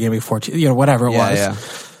later, game week 14, whatever it was. Yeah.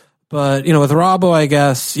 But, with Robbo, I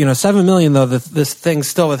guess, 7 million, though, this thing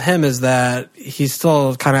still with him is that he's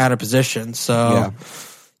still kind of out of position. So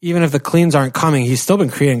even if the cleans aren't coming, he's still been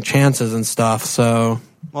creating chances and stuff. So,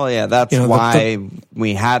 well, yeah, that's why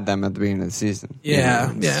we had them at the beginning of the season.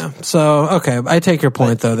 Yeah. So, okay, I take your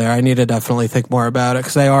point, though, there. I need to definitely think more about it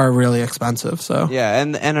because they are really expensive. So, yeah,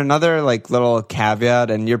 and another, like, little caveat,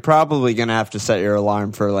 and you're probably going to have to set your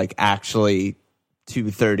alarm for, like, actually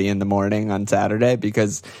 2:30 in the morning on Saturday,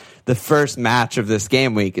 because the first match of this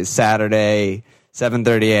game week is Saturday,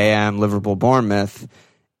 7:30 a.m., Liverpool-Bournemouth.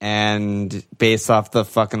 And based off the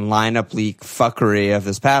fucking lineup leak fuckery of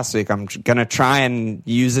this past week, I'm going to try and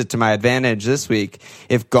use it to my advantage this week.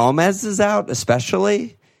 If Gomez is out,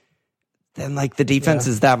 especially, then like the defense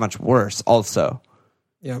is that much worse also.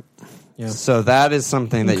 Yep. So that is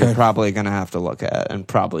something that you're probably going to have to look at and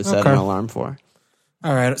probably set an alarm for.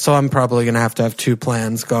 All right. So I'm probably going to have 2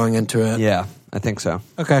 plans going into it. Yeah, I think so.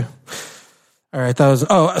 Okay. All right.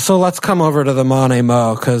 So let's come over to the Mane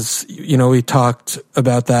Mo, because, we talked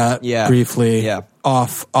about that briefly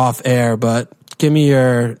off air, but give me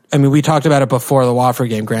we talked about it before the Watford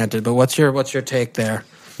game, granted, but what's your take there?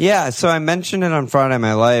 Yeah. So I mentioned it on Friday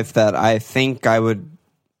My Life that I think I would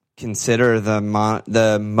consider the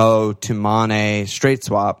Mo to Mane straight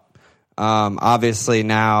swap. Obviously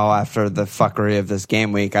now after the fuckery of this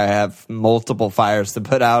game week, I have multiple fires to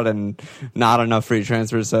put out and not enough free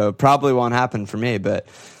transfers, so it probably won't happen for me, but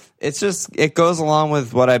it goes along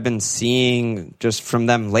with what I've been seeing just from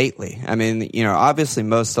them lately. I mean, obviously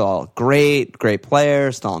most all great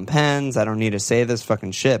players, still in pens. I don't need to say this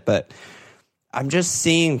fucking shit, but I'm just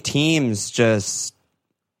seeing teams just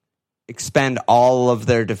expend all of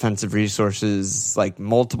their defensive resources, like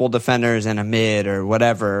multiple defenders and a mid or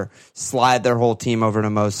whatever, slide their whole team over to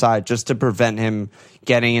Mo's side just to prevent him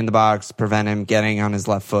getting in the box, prevent him getting on his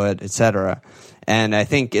left foot, etc. And I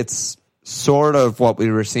think it's sort of what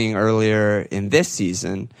we were seeing earlier in this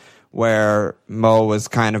season, where Mo was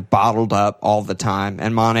kind of bottled up all the time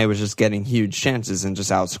and Mane was just getting huge chances and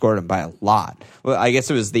just outscored him by a lot. Well, I guess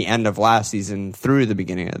it was the end of last season through the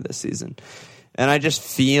beginning of this season. And I just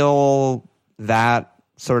feel that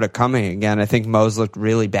sort of coming again. I think Mo's looked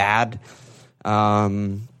really bad.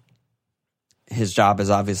 His job is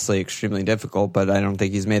obviously extremely difficult, but I don't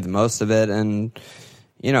think he's made the most of it. And,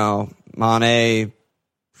 Mane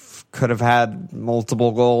could have had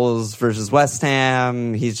multiple goals versus West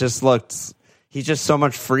Ham. He's just so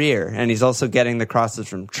much freer. And he's also getting the crosses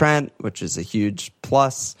from Trent, which is a huge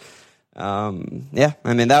plus. I mean,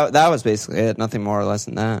 that was basically it. Nothing more or less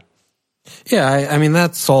than that. Yeah, I mean,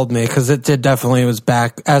 that sold me, because it was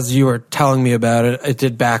back, as you were telling me about it, it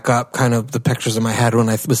did back up kind of the pictures in my head when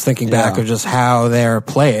I was thinking back of just how they're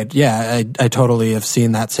played. Yeah, I totally have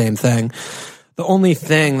seen that same thing. The only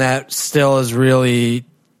thing that still is really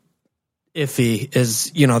iffy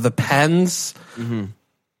is, the pens. Mm-hmm.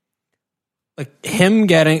 Like him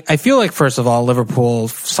I feel like, first of all, Liverpool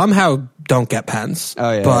somehow don't get pens.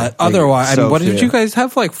 Oh, yeah. But otherwise, so what did you guys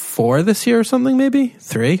have, like 4 this year or something, maybe?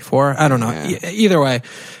 3, 4? I don't know. Yeah. Either way,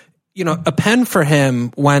 a pen for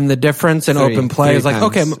him when the difference in open play is like,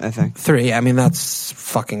 times, okay, I think 3. I mean, that's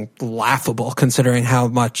fucking laughable considering how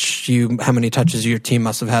many touches your team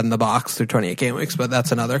must have had in the box through 28 game weeks, but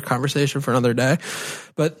that's another conversation for another day.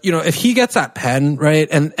 But, if he gets that pen, right,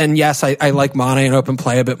 and yes, I like Mane in open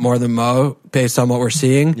play a bit more than Mo based on what we're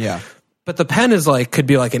seeing. Yeah. But the pen is could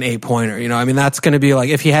be like an 8-pointer, I mean, that's going to be like,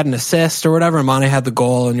 if he had an assist or whatever, and Mane had the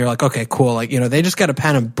goal and you're like, okay, cool. They just get a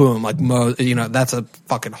pen and boom, like Mo, that's a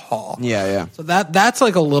fucking haul. Yeah. So that's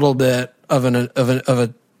like a little bit of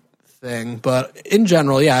a thing. But in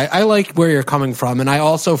general, yeah, I like where you're coming from. And I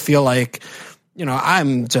also feel like,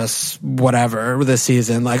 I'm just whatever this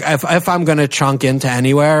season. Like if I'm going to chunk into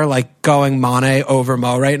anywhere, like going Mane over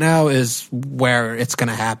Mo right now is where it's going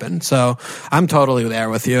to happen. So I'm totally there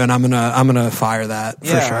with you, and I'm gonna fire that for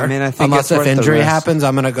sure. I mean, I think unless if injury happens,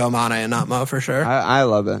 I'm gonna go Mane and not Mo for sure. I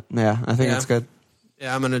love it. Yeah, I think it's good.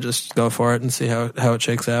 Yeah, I'm gonna just go for it and see how it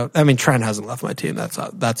shakes out. I mean, Trent hasn't left my team.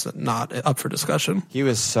 That's not up for discussion. He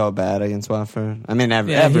was so bad against Watford. I mean,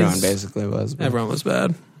 everyone basically was. But. Everyone was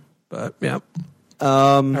bad. But yeah.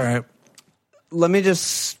 All right. Let me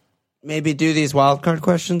just maybe do these wildcard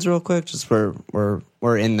questions real quick. Just we're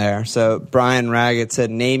in there. So Brian Raggett said,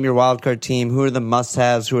 "Name your wildcard team. Who are the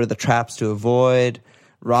must-haves? Who are the traps to avoid?"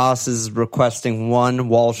 Ross is requesting one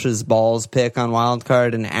Walsh's balls pick on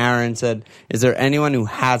wildcard, and Aaron said, "Is there anyone who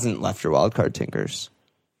hasn't left your wildcard tinkers?"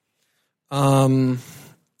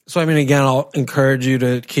 So, I mean, again, I'll encourage you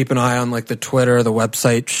to keep an eye on the Twitter, the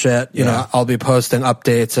website shit. You know, I'll be posting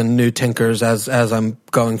updates and new tinkers as I'm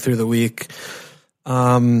going through the week.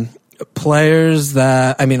 Players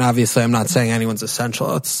that, I mean, obviously I'm not saying anyone's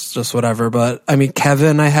essential. It's just whatever. But, I mean,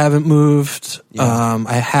 Kevin, I haven't moved. Yeah.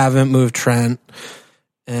 I haven't moved Trent.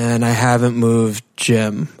 And I haven't moved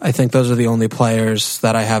Jim. I think those are the only players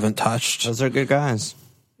that I haven't touched. Those are good guys.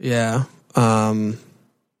 Yeah. But,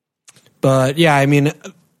 yeah, I mean...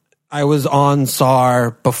 I was on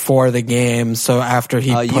Sarr before the game, so after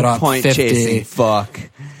he put up 50, chasing, fuck.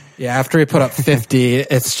 Yeah, after he put up 50,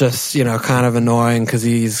 it's just kind of annoying because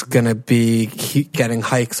he's gonna be getting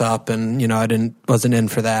hikes up, and I wasn't in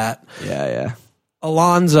for that. Yeah.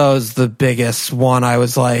 Alonso's the biggest one. I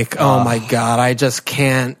was like, oh my god, I just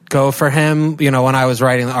can't go for him. When I was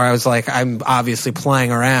writing, or I was like, I'm obviously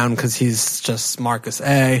playing around because he's just Marcus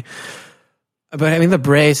A. But I mean, the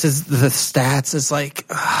brace is the stats is like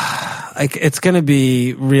it's going to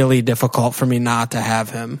be really difficult for me not to have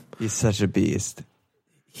him. He's such a beast.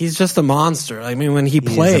 He's just a monster. I mean, when he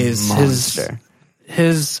plays,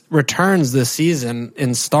 his returns this season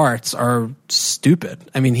in starts are stupid.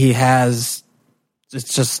 I mean, it's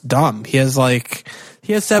just dumb. He has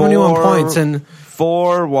 71 points and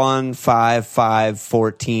 4, 1, 5, 5,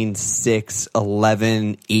 14, 6,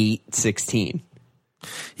 11, 8, 16.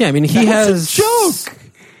 Yeah, I mean, he has a joke.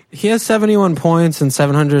 He has 71 points in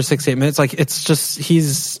 768 minutes. It's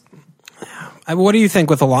just what do you think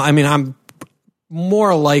with Alonso? I mean, I'm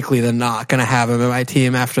more likely than not going to have him in my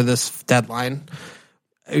team after this deadline.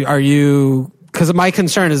 Are you? Because my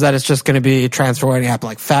concern is that it's just going to be transfer waiting happen.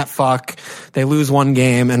 Like fat fuck, they lose one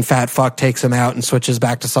game and fat fuck takes him out and switches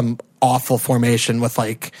back to some awful formation with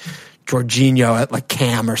Jorginho at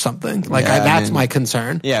Cam or something. That's my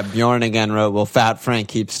concern. Yeah, Bjorn again wrote, "Will Fat Frank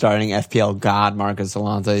keep starting FPL god Marcus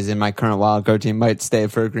Alonso? He's in my current wildcard team, might stay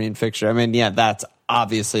for a green fixture." I mean, yeah, that's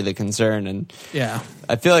obviously the concern. And yeah,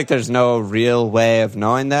 I feel like there's no real way of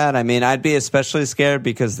knowing that. I mean, I'd be especially scared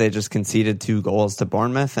because they just conceded 2 goals to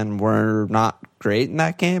Bournemouth and were not great in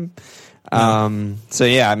that game. So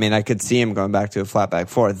yeah, I mean, I could see him going back to a flat back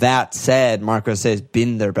 4. That said, Marcos has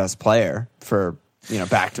been their best player for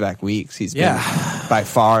back-to-back weeks. He's been by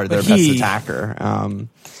far their best attacker.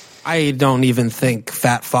 I don't even think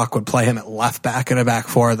Fat Fuck would play him at left back in a back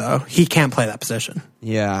 4, though. He can't play that position.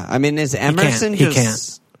 Yeah. I mean, is Emerson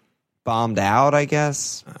just bombed out, I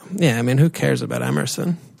guess? Yeah, I mean, who cares about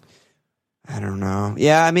Emerson? I don't know.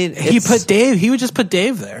 Yeah, I mean... He would just put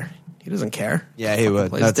Dave there. He doesn't care. Yeah, he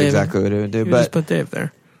would. That's exactly what he would do. He would just put Dave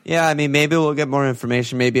there. Yeah, I mean, maybe we'll get more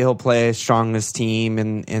information. Maybe he'll play strongest team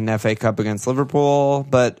in FA Cup against Liverpool.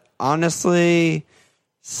 But honestly,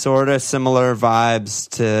 sort of similar vibes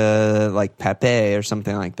to Pepe or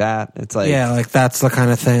something like that. It's that's the kind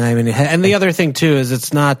of thing. I mean, and the other thing too is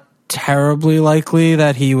it's not terribly likely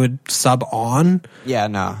that he would sub on. Yeah,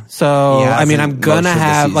 no. So, I mean, I'm going to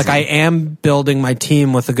have, I am building my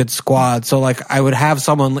team with a good squad. So, I would have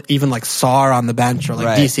someone even Sarr on the bench or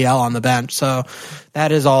DCL on the bench. So,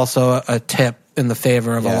 that is also a tip in the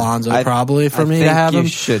favor of Alonso probably for me to have him. You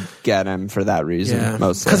should get him for that reason,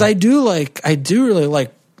 mostly. Because I do really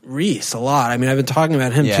like Reece a lot. I mean, I've been talking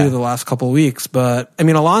about him too the last couple of weeks, but I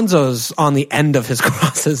mean, Alonso's on the end of his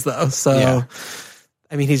crosses though. So,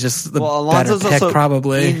 I mean, he's just the better pick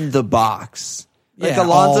probably in the box. Like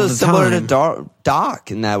Alonso's similar to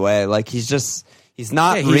Doc in that way. Like he's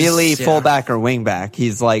not really fullback or wingback.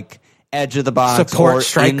 He's like edge of the box support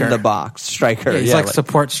striker. In the box striker. Yeah, he's like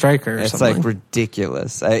support striker. It's like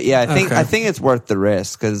ridiculous. I think it's worth the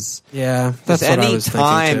risk because that's what I was thinking too.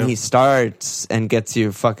 Any time he starts and gets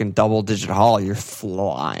you fucking double digit haul, you're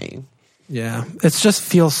flying. Yeah, it just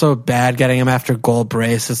feels so bad getting him after goal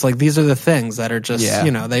brace. It's like these are the things that are just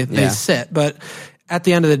they sit. But at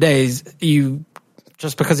the end of the day,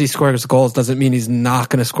 just because he scores goals doesn't mean he's not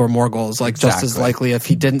going to score more goals. Like just as likely if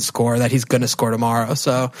he didn't score that he's going to score tomorrow.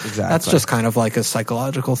 So that's just kind of like a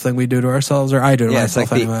psychological thing we do to ourselves, or I do to myself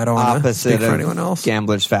it's like anyway. I don't want to speak for anyone else.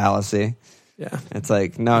 Gambler's fallacy. Yeah. It's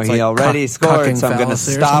like, no, he already scored, so I'm going to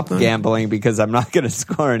stop gambling because I'm not going to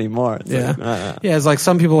score anymore. It's it's like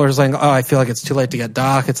some people are saying, oh, I feel like it's too late to get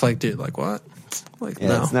Doc. It's like, dude, like what? Like,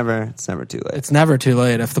 no. It's never too late. It's never too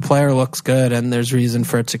late. If the player looks good and there's reason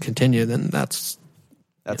for it to continue, then that's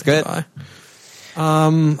good. I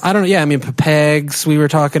don't know. Yeah, I mean, Pegs, we were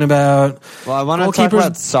talking about. Well, I want to talk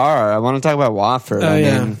about Sarr. I want to talk about Watford.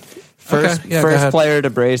 First player to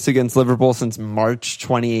brace against Liverpool since March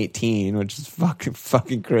 2018, which is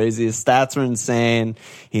fucking crazy. His stats were insane.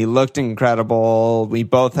 He looked incredible. We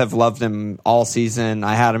both have loved him all season.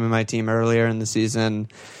 I had him in my team earlier in the season.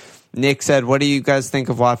 Nick said, what do you guys think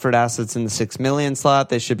of Watford assets in the 6 million slot?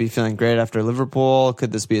 They should be feeling great after Liverpool.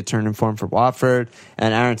 Could this be a turn in form for Watford?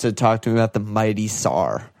 And Aaron said, talk to me about the mighty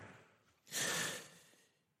Sarr.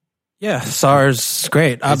 Yeah, Sarr's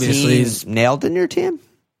great. Obviously, he's nailed in your team.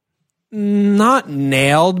 Not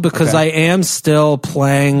nailed because I am still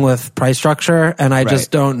playing with price structure, and I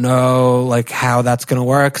just don't know like how that's going to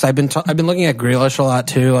work. Because I've been looking at Grealish a lot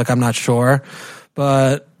too. Like I'm not sure,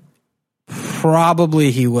 but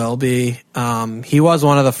probably he will be. He was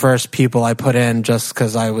one of the first people I put in just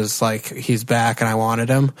because I was like, he's back and I wanted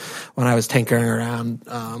him when I was tinkering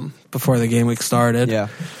around before the game week started. Yeah,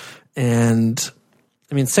 and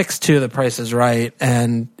I mean 6'2", the price is right,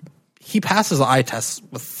 and he passes the eye test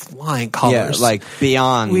with flying colors. Yeah, like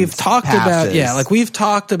beyond. We've talked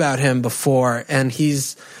about him before, and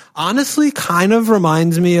he's honestly kind of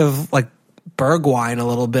reminds me of like Bergwijn a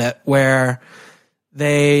little bit, where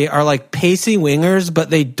they are like pacey wingers, but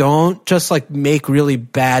they don't just like make really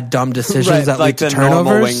bad, dumb decisions that lead to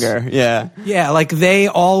turnovers. Winger. Yeah. Yeah. Like they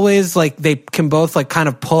always like, they can both like kind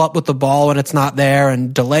of pull up with the ball when it's not there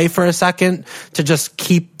and delay for a second to just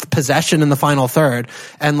keep possession in the final third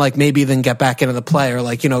and like maybe then get back into the play or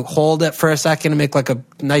like, hold it for a second and make like a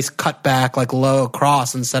nice cutback, like low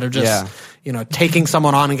cross instead of just, taking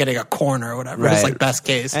someone on and getting a corner or whatever. It's like best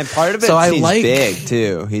case. And part of it is he's big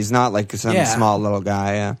too. He's not like some small little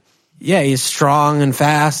guy. Yeah. Yeah, he's strong and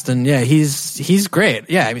fast, and he's great.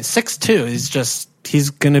 Yeah, I mean 6'2", he's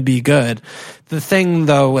gonna be good. The thing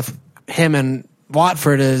though with him and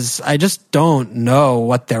Watford is I just don't know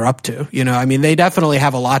what they're up to. I mean they definitely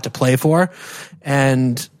have a lot to play for,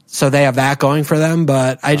 and so they have that going for them,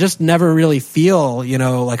 but I just never really feel,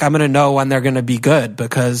 like I'm gonna know when they're gonna be good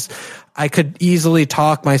because I could easily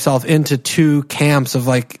talk myself into two camps of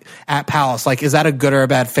like at Palace. Like, is that a good or a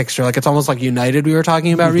bad fixture? Like, it's almost like United we were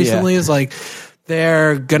talking about recently is like,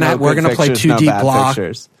 we're going to play two deep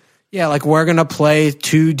blocks. Yeah. Like we're going to play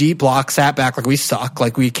two deep blocks at back. Like we suck.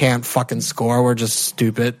 Like we can't fucking score. We're just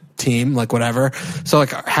stupid team, like whatever. So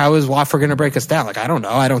like, how is Watford going to break us down? Like, I don't know.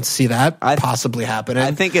 I don't see that possibly happening.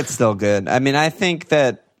 I think it's still good. I mean, I think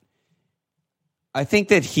that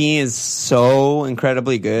he is so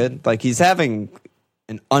incredibly good. Like he's having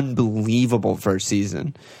an unbelievable first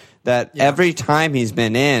season that every time he's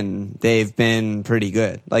been in, they've been pretty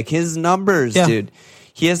good. Like his numbers, dude,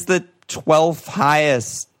 he has the 12th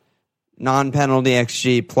highest non-penalty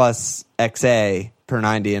XG plus XA per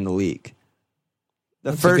 90 in the league.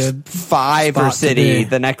 The first 5 are City,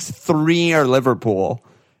 the next 3 are Liverpool.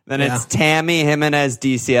 Then it's Tammy, Jimenez,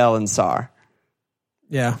 DCL, and Sarr.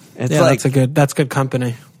 Yeah, that's good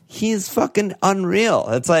company. He's fucking unreal.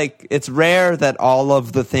 It's like, it's rare that all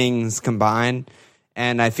of the things combine.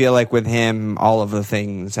 And I feel like with him, all of the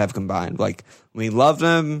things have combined. Like, we loved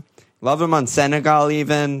him on Senegal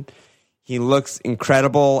even. He looks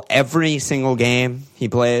incredible every single game he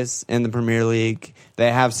plays in the Premier League.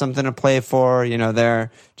 They have something to play for.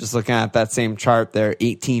 They're just looking at that same chart. They're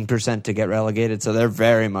 18% to get relegated. So they're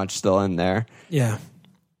very much still in there. Yeah.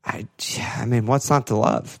 I mean, what's not to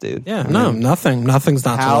love, dude? Yeah, nothing's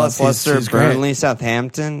not Palace, to love. Leicester, Burnley,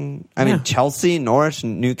 Southampton. I mean, Chelsea, Norwich,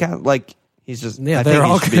 Newcastle. Like, He's just. I think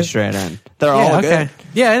he should be straight in. They're all good.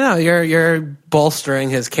 Yeah, I know you're bolstering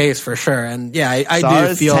his case for sure, and I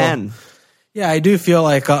do feel. 10. Yeah, I do feel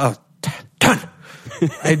like 10.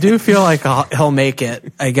 I do feel like he'll make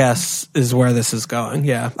it, I guess, is where this is going.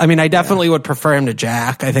 Yeah. I mean, I definitely would prefer him to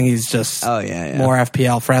Jack. I think he's just more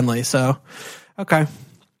FPL friendly. So, okay.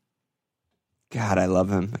 God, I love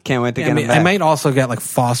him. I can't wait to get him back. I might also get like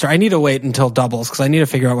Foster. I need to wait until doubles because I need to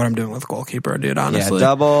figure out what I'm doing with goalkeeper, dude, honestly. Yeah,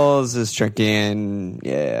 doubles is tricky. And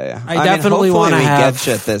yeah. I definitely want to get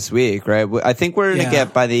shit this week, right? I think we're going to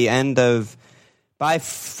get by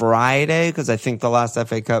Friday, because I think the last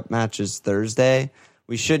FA Cup match is Thursday.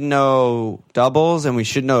 We should know doubles and we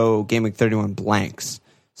should know Game Week 31 blanks.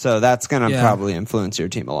 So that's going to probably influence your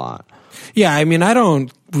team a lot. Yeah, I mean, I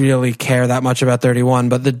don't really care that much about 31,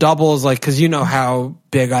 but the doubles, like, because you know how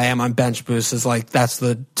big I am on bench boost, is like that's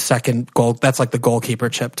the second goal. That's like the goalkeeper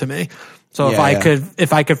chip to me. So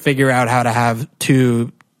if I could figure out how to have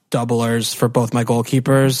two doublers for both my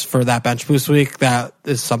goalkeepers for that bench boost week, that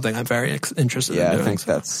is something I'm very interested in doing. I think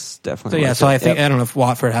that's definitely. So I think I don't know if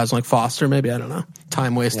Watford has like Foster, maybe, I don't know,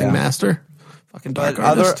 time wasting master. Fucking dark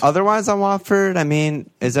artist. Otherwise on Watford, I mean,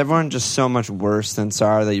 is everyone just so much worse than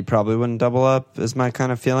Sarr that you probably wouldn't double up, is my kind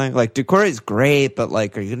of feeling? Like, Doucouré's great, but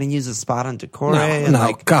like, are you going to use a spot on Doucouré?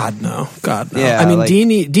 No, God, no. Yeah, I mean, like,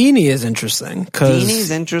 Deeney is interesting. Deeney's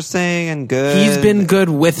interesting and good. He's been good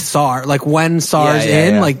with Sarr. Like, when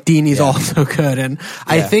Sarr's like, Deeney's also good. And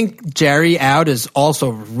I think Jerry out is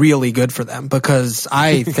also really good for them because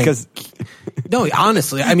I think... No,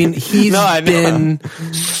 honestly, I mean, he's been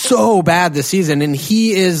so bad this season, and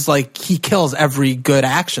he is like, he kills every good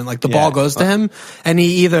action. Like, the ball goes to him, and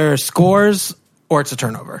he either scores or it's a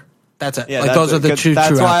turnover. That's it. Like, those are the true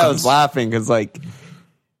outcomes. That's why I was laughing, because like,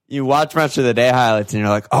 you watch Match of the Day highlights, and you're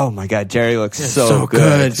like, oh my God, Jerry looks so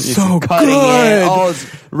good. He's cutting it. Oh,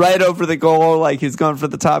 it's right over the goal, like he's going for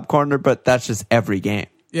the top corner, but that's just every game.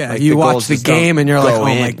 Yeah, like, you watch the game and you're like, oh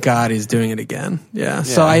my God, he's doing it again. Yeah.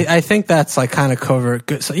 So I think that's like kind of covert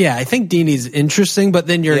good. So yeah, I think Deeney's interesting, but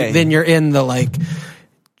then you're in the like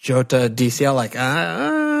Jota DCL, like,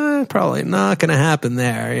 probably not going to happen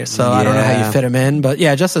there. So I don't know how you fit him in, but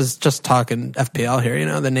yeah, just talking FPL here, you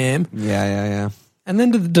know, the name. Yeah. And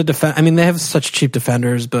then the defense, I mean, they have such cheap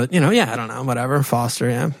defenders, but you know, I don't know, whatever.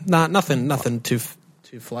 Foster, nothing too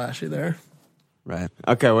flashy there. Right.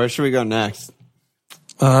 Okay, where should we go next?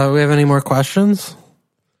 We have any more questions?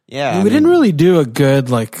 Yeah. We didn't really do a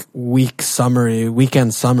good like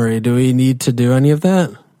weekend summary. Do we need to do any of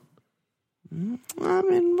that? I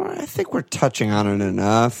mean, I think we're touching on it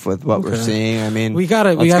enough with what we're seeing. I mean, we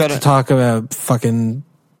have to talk about fucking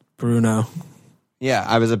Bruno. Yeah,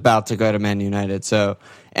 I was about to go to Man United. So,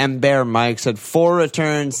 Bear Mike said 4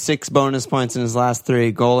 returns, 6 bonus points in his last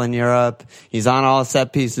 3, goal in Europe. He's on all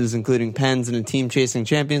set pieces, including pens and a team chasing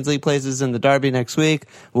Champions League places in the derby next week.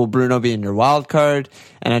 Will Bruno be in your wild card?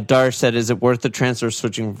 And Adar said, is it worth the transfer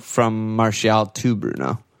switching from Martial to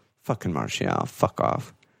Bruno? Fucking Martial, fuck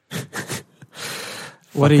off.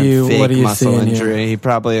 What do you muscle see injury? Here? He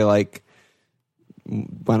probably like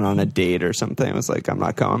went on a date or something. It was like, I'm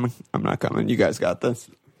not coming. You guys got this.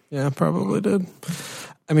 Yeah, probably did.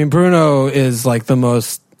 I mean, Bruno is like the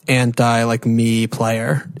most anti like me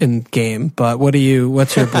player in game, but what's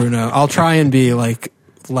your Bruno? I'll try and be like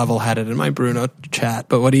level headed in my Bruno chat,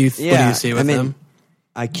 but what do you see with him?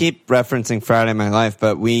 I keep referencing Friday My Life,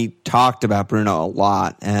 but we talked about Bruno a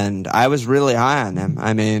lot, and I was really high on him.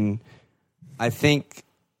 I mean, I think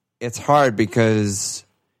it's hard because,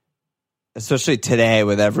 especially today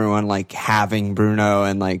with everyone like having Bruno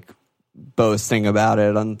and like boasting about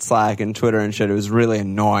it on Slack and Twitter and shit, it was really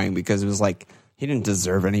annoying because it was like he didn't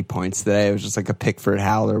deserve any points today. It was just like a Pickford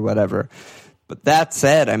howl or whatever. But that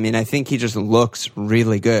said, I mean, I think he just looks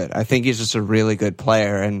really good. I think he's just a really good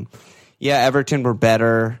player. And yeah, Everton were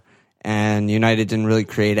better and United didn't really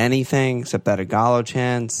create anything except that Ighalo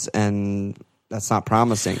chance, and that's not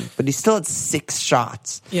promising. But he still had 6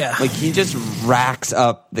 shots. Yeah. Like, he just racks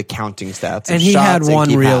up the counting stats. And he had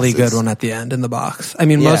one really good one at the end in the box. I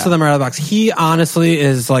mean, most of them are out of the box. He honestly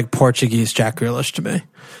is like Portuguese Jack Grealish to me.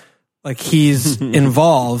 Like, he's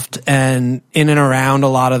involved and in and around a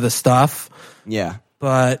lot of the stuff. Yeah.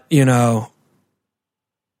 But, you know,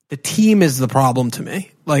 the team is the problem to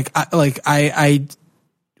me.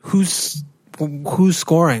 Who's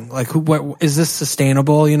scoring? Like, what is this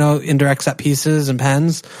sustainable? You know, indirect set pieces and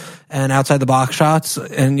pens and outside the box shots.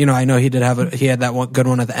 And, you know, I know he had that one good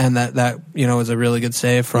one at the end that, you know, was a really good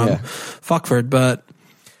save from Fuckford. But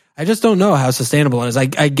I just don't know how sustainable it is. I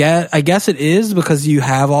guess it is because you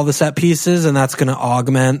have all the set pieces and that's going to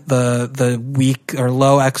augment the weak or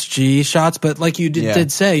low XG shots. But like you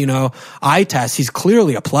did say, eye test, he's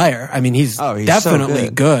clearly a player. I mean, he's definitely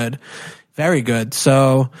so good. Very good.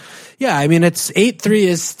 So yeah, I mean, it's 8-3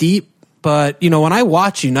 is steep. But, when I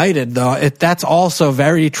watch United, though, that's also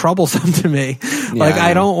very troublesome to me. Yeah,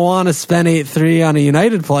 I don't want to spend 8-3 on a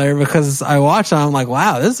United player because I watch them, I'm like,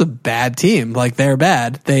 wow, this is a bad team. They're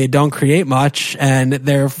bad. They don't create much, and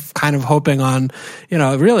they're kind of hoping on,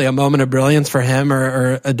 really a moment of brilliance for him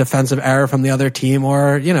or a defensive error from the other team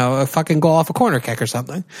or, a fucking goal off a corner kick or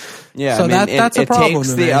something. Yeah, so that's a problem. It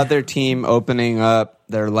takes the other team opening up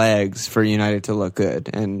their legs for United to look good.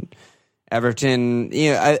 And Everton,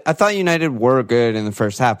 I thought United were good in the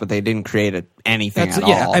first half, but they didn't create anything at all.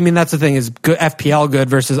 Yeah, I mean, that's the thing is good, FPL good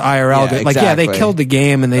versus IRL good. Exactly. They killed the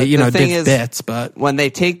game and they, did bits, but when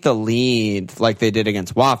they take the lead like they did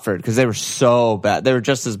against Watford, because they were so bad, they were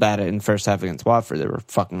just as bad in the first half against Watford. They were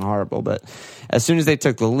fucking horrible. But as soon as they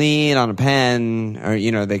took the lead on a pen,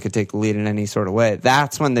 or they could take the lead in any sort of way,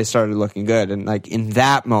 that's when they started looking good. And in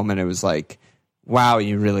that moment, it was like, wow,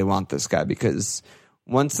 you really want this guy, because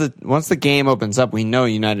once the game opens up, we know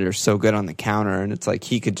United are so good on the counter, and it's like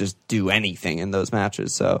he could just do anything in those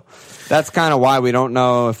matches. So that's kind of why we don't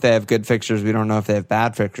know if they have good fixtures. We don't know if they have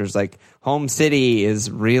bad fixtures. Home City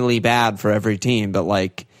is really bad for every team, but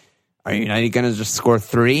are United going to just score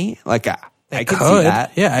 3? I could see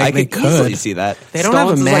that. Yeah, I could easily see that. They don't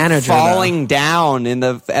have a manager falling down in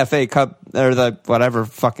the FA Cup or the whatever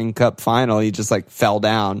fucking cup final. He just fell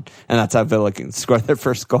down, and that's how Villa can score their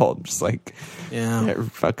first goal. Just they're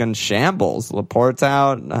fucking shambles. Laporte's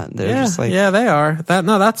out. They're just they are.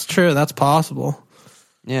 That's true. That's possible.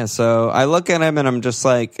 Yeah. So I look at him and I'm just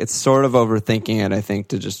it's sort of overthinking it. I think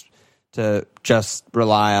to just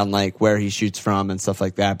rely on where he shoots from and stuff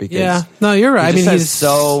like that, because you're right. He has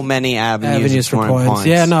so many avenues for points.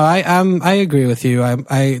 Yeah, no, I agree with you.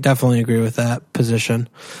 I definitely agree with that position.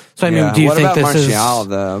 So do you what think about this Martial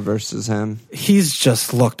though versus him? He's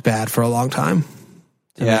just looked bad for a long time.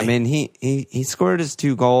 Yeah, I mean he scored his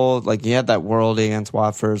 2 goals. He had that worldie against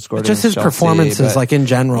Watford. Scored just his Chelsea, performances, in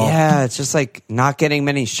general. Yeah, it's just not getting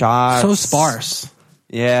many shots. So sparse.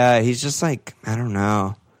 Yeah, he's just I don't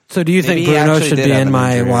know. So do you think Bruno should be in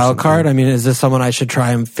my wild card? I mean, is this someone I should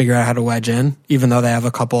try and figure out how to wedge in, even though they have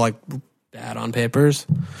a couple bad on papers?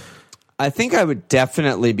 I think I would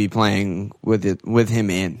definitely be playing with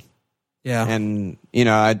him in. Yeah. And,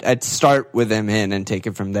 I'd start with him in and take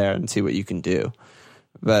it from there and see what you can do.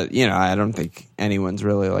 But, I don't think anyone's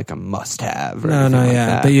really a must-have.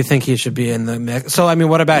 But you think he should be in the mix. So, I mean,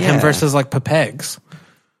 what about him versus Pepegs?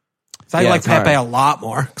 I like Pepe a lot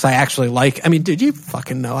more because I actually I mean, dude, you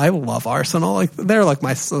fucking know I love Arsenal. They're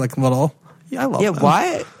my little. Yeah, I love them.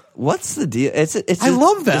 Why? What's the deal? I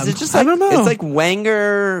love them. Is it just I don't know. It's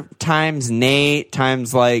Wenger times Nate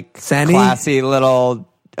times Senny? Classy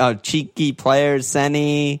little cheeky players.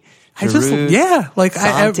 Senny, Giroud,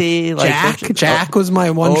 Santi, Jack was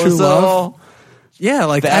my one true love. Yeah,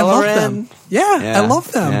 Bellerin. I love them. Yeah, I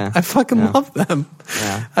love them. Yeah. I fucking love them.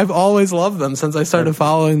 Yeah. I've always loved them since I started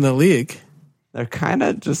following the league. They're kind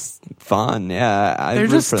of just fun. Yeah, they're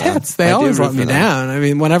just tits. They always let me down. I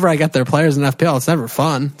mean, whenever I get their players in FPL, it's never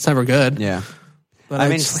fun. It's never good. Yeah. But I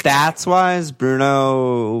mean, stats-wise,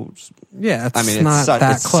 Bruno... Yeah,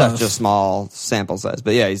 it's such a small sample size.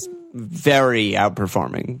 But yeah, he's very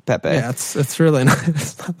outperforming Pepe. Yeah, it's really not.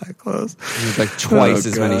 It's not that close. He's twice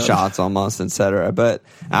as many shots almost, etc. But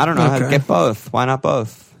I don't know how to get both. Why not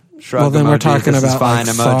both? Shrug then emoji, we're talking about fine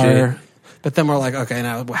emoji. But then we're okay,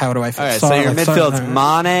 now how do I fit? All right, so your midfield's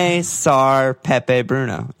Mane, Sarr, Pepe,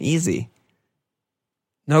 Bruno. Easy.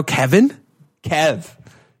 No Kevin? Kev.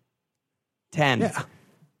 10. Yeah.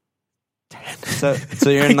 10. So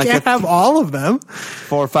you're in I can't have all of them.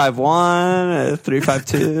 4-5-1,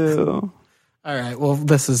 3-5-2. All right. Well,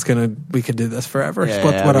 we could do this forever.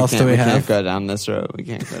 What else do we have? We can't go down this road.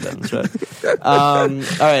 All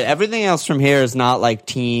right. Everything else from here is not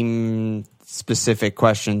team specific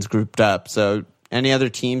questions grouped up. So any other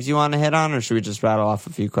teams you want to hit on, or should we just rattle off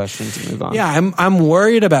a few questions and move on? Yeah, I'm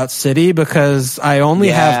worried about City because I only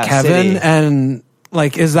have Kevin, City. And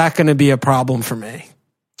is that going to be a problem for me?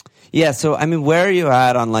 Yeah. So I mean, where are you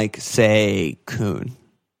at on say Kuhn?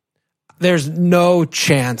 There's no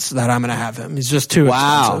chance that I'm going to have him. He's just too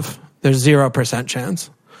expensive. There's 0%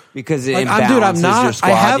 chance. Because it imbalances your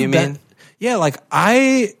squad, you mean?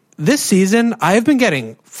 This season, I've been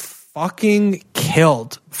getting fucking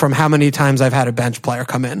killed from how many times I've had a bench player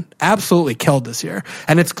come in. Absolutely killed this year.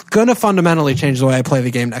 And it's going to fundamentally change the way I play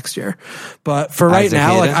the game next year. But for right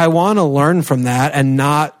now, I want to learn from that and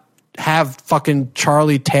not have fucking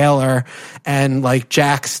Charlie Taylor and like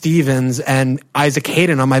Jack Stevens and Isaac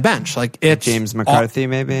Hayden on my bench. Like it's James McCarthy,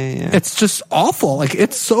 maybe. Yeah. It's just awful. Like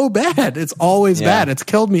it's so bad. It's always bad. It's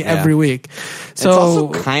killed me every week. So it's also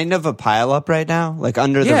kind of a pile up right now, like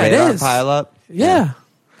under the radar pile up. Yeah.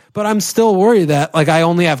 But I'm still worried that like I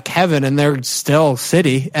only have Kevin and they're still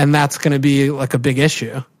City, and that's going to be like a big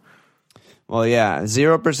issue. Well, yeah,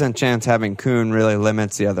 0% chance having Kuhn really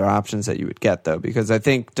limits the other options that you would get, though, because I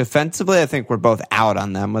think defensively, I think we're both out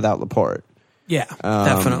on them without Laporte. Yeah,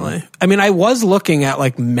 definitely. I mean, I was looking at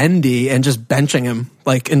like Mendy and just benching him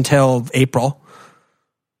like until April.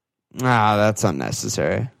 That's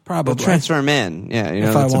unnecessary. Probably. We'll transfer him in. Yeah, you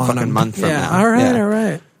know, that's a fucking month from now. All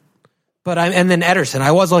right. But and then Ederson.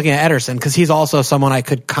 I was looking at Ederson because he's also someone I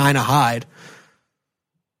could kind of hide.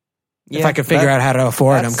 If I could figure out how to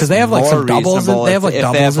afford him, because they have like some doubles, they have like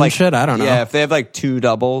doubles and shit. I don't know. Yeah, if they have like 2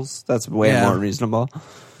 doubles, that's way more reasonable.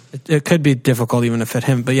 It could be difficult even to fit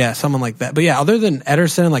him, but yeah, someone like that. But yeah, other than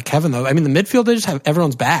Ederson and like Kevin, though, I mean, the midfield they just have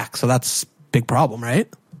everyone's back, so that's a big problem,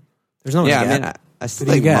 right? There's no. Yeah, I mean, I still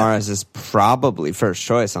think Mahrez is probably first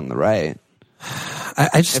choice on the right.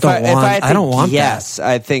 I just don't want. I don't want that. Yes,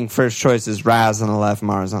 I think first choice is Raz on the left,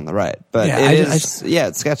 Mars on the right. But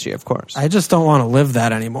it's sketchy, of course. I just don't want to live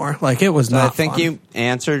that anymore. Like it was not. I think you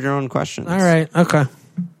answered your own questions. All right. Okay.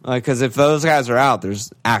 Because if those guys are out,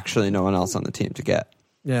 there's actually no one else on the team to get.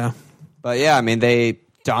 Yeah. But yeah, I mean, they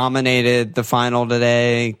dominated the final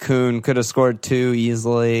today. Kuhn could have scored 2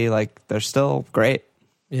 easily. Like they're still great.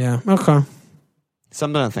 Yeah. Okay.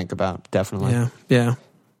 Something to think about, definitely. Yeah.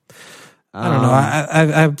 I don't know.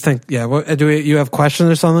 I think, do you have questions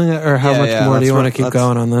or something? Or how much more do you want to keep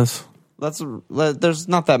going on this? There's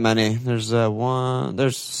not that many. There's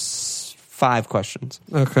 5 questions.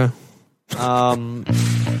 Okay.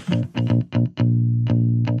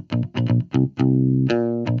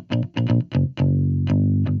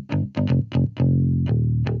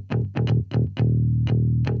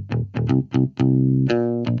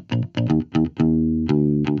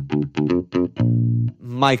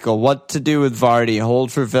 Michael, what to do with Vardy?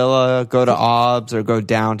 Hold for Villa, go to OBS, or go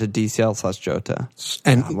down to DCL/Jota?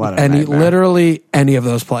 And literally any of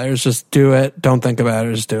those players, just do it. Don't think about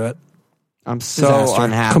it. Just do it. I'm so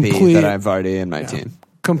unhappy that I have Vardy in my team.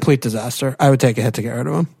 Complete disaster. I would take a hit to get rid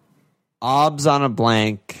of him. OBS on a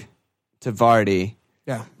blank to Vardy.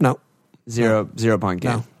 Yeah. No. 0 point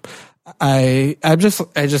game. No. I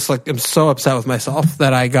just like I'm so upset with myself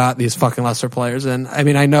that I got these fucking lesser players, and I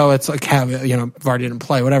mean I know it's like Vardy didn't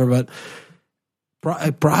play whatever, but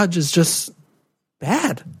Braj is just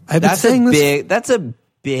bad. I've been saying this. That's a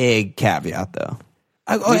big caveat, though.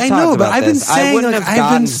 I know, but I've been saying I wouldn't have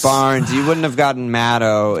gotten Barnes. You wouldn't have gotten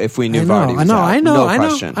Matto if we knew Vardy was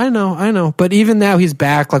out. I know. But even now he's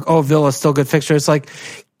back. Like, Villa's still good fixture. It's like,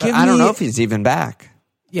 I don't know if he's even back.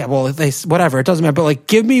 Yeah, well, whatever. It doesn't matter. But like,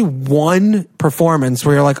 give me one performance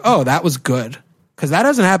where you're like, oh, that was good, because that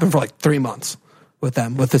hasn't happened for like 3 months with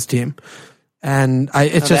this team. And they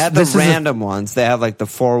had the random ones. They have like the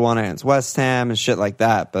 4-1 against West Ham and shit like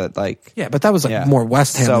that. But like, but that was like more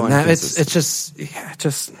West Ham than that. It's just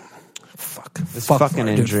fuck. This fucking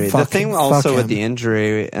injury. The thing also with the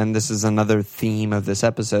injury, and this is another theme of this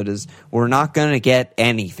episode, is we're not going to get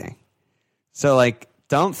anything. So like,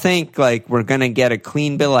 don't think like we're going to get a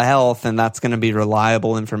clean bill of health and that's going to be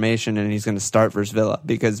reliable information and he's going to start versus Villa,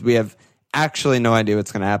 because we have actually no idea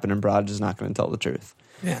what's going to happen, and Braj is not going to tell the truth.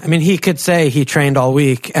 Yeah, I mean, he could say he trained all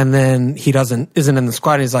week and then he isn't in the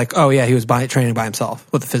squad. He's like, oh yeah, he was training by himself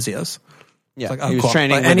with the physios. Yeah, like, he was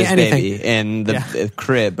training with his baby in the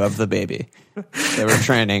crib of the baby. They were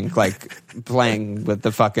training, like playing with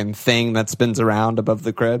the fucking thing that spins around above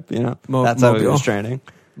the crib. That's how he was training.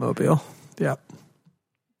 Mobile. Yep.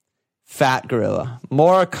 Fat Gorilla.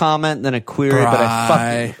 More a comment than a query,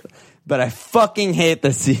 but I fucking hate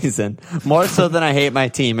this season. More so than I hate my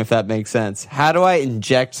team, if that makes sense. How do I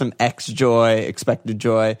inject some expected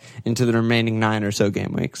joy, into the remaining 9 or so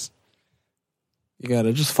game weeks? You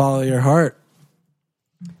gotta just follow your heart.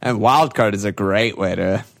 And wildcard is a great way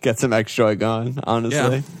to get some joy going,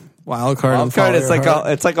 honestly. Yeah. Wildcard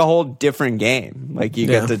is like a whole different game. Like you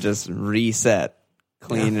get to just reset,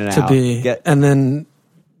 clean it out. And then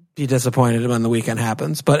be disappointed when the weekend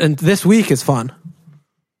happens. But this week is fun.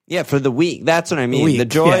 Yeah, for the week. That's what I mean. The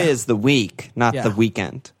joy is the week, not the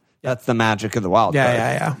weekend. That's the magic of the wild card.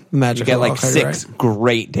 Yeah. Magic. You get like 6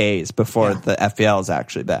 great days before the FPL is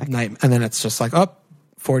actually back. And then it's just like,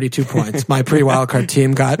 42 points. My pre-wild card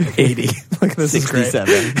team got 80. Like, this 67.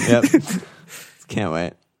 is great. Yep. Can't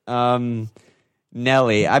wait.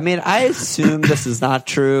 Nelly. I mean, I assume this is not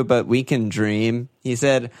true, but we can dream. He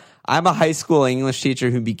said, I'm a high school English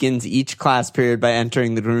teacher who begins each class period by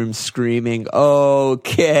entering the room screaming,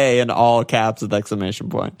 okay, in all caps with exclamation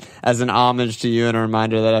point, as an homage to you and a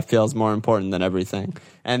reminder that I feel is more important than everything.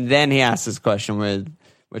 And then he asks this question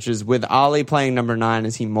which is, with Ali playing number 9,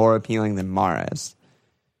 is he more appealing than Mahrez?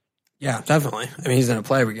 Yeah, definitely. I mean, he's going to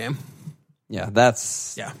play every game. Yeah,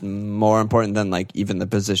 that's more important than like even the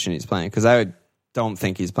position he's playing, because I don't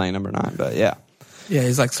think he's playing number 9, but yeah. Yeah,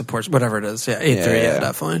 he's like supports whatever it is. Yeah, 8-3, yeah,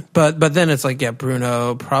 definitely. But then it's like,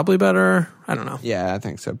 Bruno probably better. I don't know. Yeah, I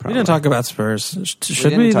think so. Probably. We didn't talk about Spurs.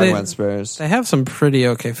 Should we? Talk about Spurs. They have some pretty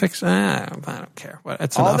okay fixtures. I don't care.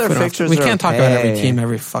 It's all enough. Their fixtures. We can't talk about every team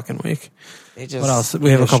every fucking week. What else?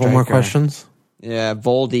 We have a couple more questions. Yeah,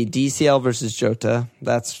 Voldy, DCL versus Jota.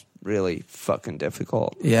 That's really fucking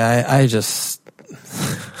difficult. Yeah, I just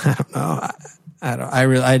I don't know. I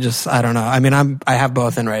don't know. I mean, I have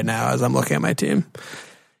both in right now as I'm looking at my team.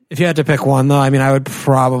 If you had to pick one, though, I mean, I would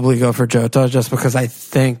probably go for Jota just because I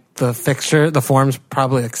think the form's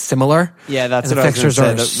probably like similar. Yeah, that's what the fixtures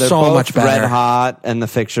are They're so both much better. Red hot, and the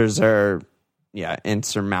fixtures are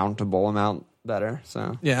insurmountable amount better.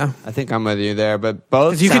 So yeah, I think I'm with you there. But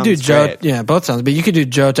both you could do Jota. Yeah, both sounds. But you could do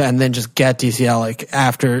Jota and then just get DCL like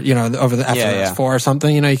after over the next 4 or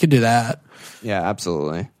something. You could do that. Yeah,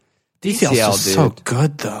 absolutely. DCL's just so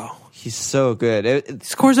good, though. He's so good. He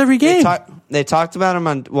scores every game. They talked about him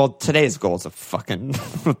on... Well, today's goal's a fucking...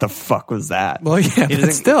 What the fuck was that? Well, yeah, he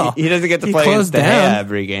doesn't get to play against De Gea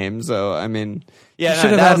every game, so, I mean... Yeah, he should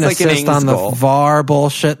have had an assist on the VAR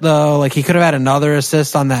bullshit, though. Like, he could have had another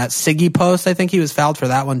assist on that Siggy post. I think he was fouled for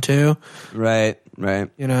that one, too. Right. Yeah,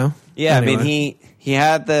 anyway. I mean, he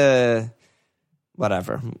had the...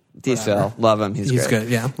 Whatever. DCL. Love him. He's great. Good.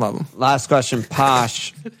 Yeah, love him. Last question.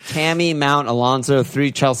 Posh. Tammy, Mount, Alonso,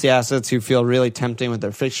 3 Chelsea assets who feel really tempting with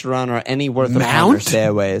their fixture run, or any worth of their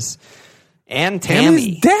stayaways. And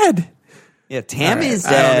Tammy's dead. Yeah, Tammy's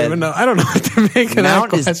dead. I don't know what to make of that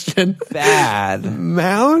question. Is bad.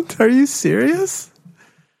 Mount? Are you serious?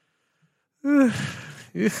 Ugh.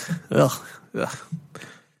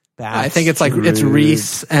 I think it's like it's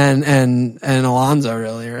Reece and Alonso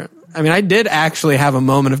really. I mean, I did actually have a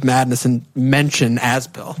moment of madness and mention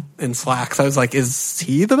Aspil in Slack. So I was like, is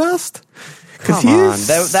he the best? Come on.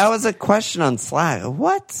 That was a question on Slack.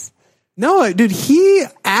 What? No, dude, he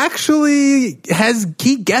actually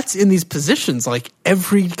he gets in these positions like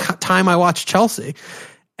every time I watch Chelsea.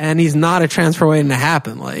 And he's not a transfer waiting to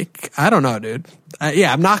happen. Like, I don't know, dude.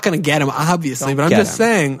 I'm not going to get him, obviously, but I'm just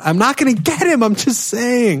saying. I'm not going to get him. I'm just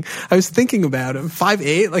saying. I was thinking about him.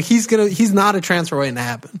 5'8", like he's not a transfer waiting to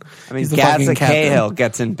happen. I mean, Gaza Cahill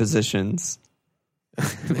gets in positions.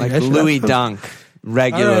 Like Louis Dunk,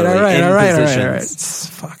 regularly in positions. All right. It's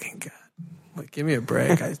fucking good. Like, give me a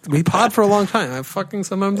break. We pod for a long time. I fuck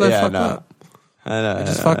up. I know. I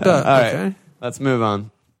just fucked up. All right. Okay. Let's move on.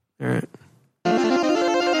 All right.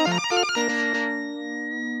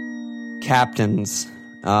 Captains.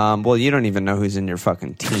 Well, you don't even know who's in your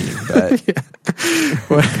fucking team, but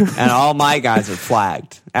and all my guys are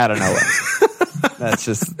flagged out of nowhere. That's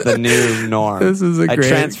just the new norm. This is I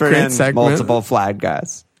transferred in segment. Multiple flagged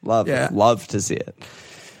guys. Love to see it.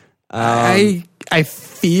 I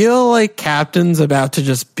feel like Captain's about to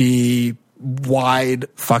just be wide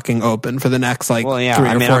fucking open for the next 3 or 4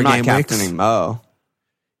 I'm game not weeks. captaining Mo.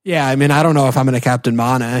 Yeah, I mean, I don't know if I'm going to captain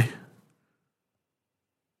Mane.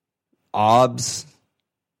 Obbs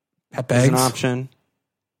Pepe is an option.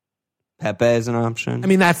 Pepe is an option. I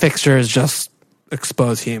mean, that fixture is just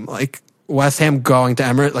expose him. Like West Ham going to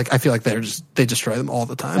Emirates, like I feel like they destroy them all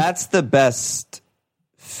the time. That's the best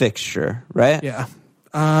fixture, right? Yeah.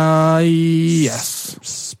 Yes.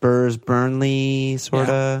 Spurs, Burnley, sort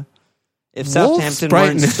of. If Southampton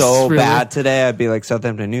weren't so bad today, I'd be like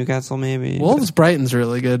Southampton, Newcastle, maybe. Wolves, Brighton's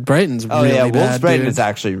really good. Brighton's really bad. Wolves, Brighton dude. is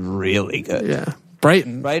actually really good. Yeah.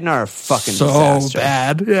 Brighton are a fucking so disaster.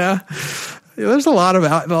 bad. Yeah. There's a lot of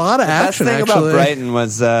action. The best thing about Brighton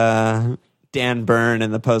was Dan Byrne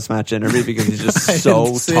in the post-match interview because he's just so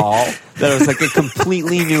tall that it was like a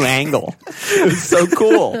completely new angle. It was so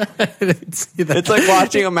cool. I didn't see that. It's like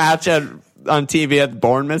watching a match on TV at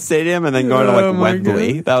Bournemouth Stadium and then going to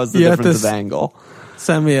Wembley. God. That was the difference of angle.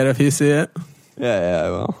 Send me it if you see it. Yeah, I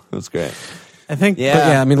will. It was great. I think.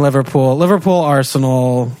 I mean Liverpool,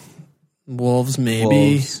 Arsenal. Wolves,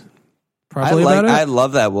 maybe. Wolves. Probably about it. I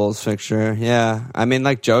love that Wolves fixture. Yeah. I mean,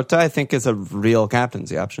 Jota, I think, is a real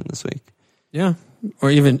captaincy option this week. Yeah. Or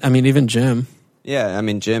even Jim. Yeah. I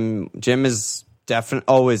mean, Jim is definitely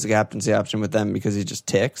always a captaincy option with them because he just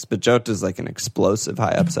ticks. But Jota's like an explosive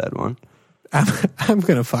high upside one. I'm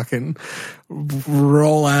gonna fucking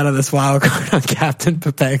roll out of this wild card on Captain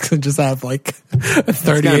Pepex and just have like a 38. It's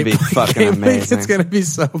gonna be fucking amazing. It's gonna be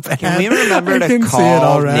so bad. Can we remember to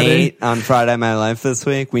call Nate on Friday My Life this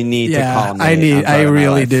week? We need to call Nate. I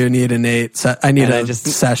really do need a Nate. I need a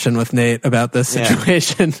session with Nate about this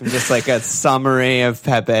situation. Just like a summary of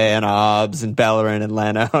Pepe and Hobbs and Bellerin and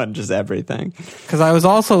Leno and just everything. Because I was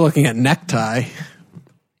also looking at Necktie.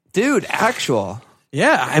 Dude, actual.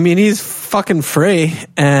 Yeah, I mean he's fucking free,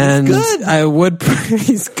 and he's good.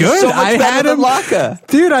 He's good. So much better than Laka.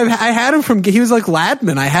 Dude, I had him from. He was like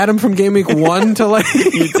Ladman. I had him from game week 1 to like.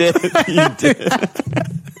 You did.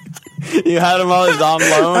 You had him always on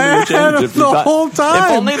loan. I had him the whole time.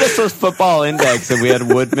 If only this was Football Index and we had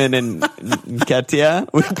Woodman and Nketiah,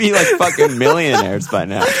 we'd be like fucking millionaires by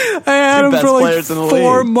now. I had him for like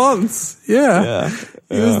 4 months. Yeah.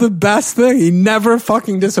 He was the best thing. He never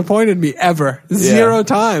fucking disappointed me ever. 0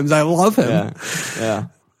 times. I love him. Yeah.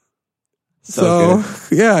 So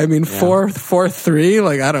I mean, 4-3.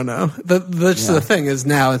 Like I don't know. The thing is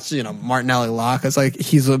now it's Martinelli lock. It's like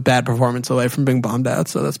he's a bad performance away from being bombed out.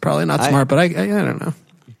 So that's probably not smart. But I don't know.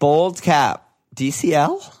 Bold cap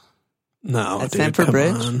DCL. No, at Stamford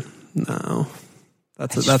Bridge. No,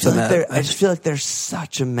 that's a mess. I just feel like they're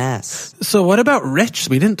such a mess. So what about Rich?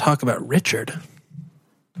 We didn't talk about Richard.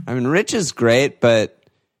 I mean, Rich is great, but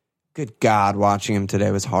good God, watching him today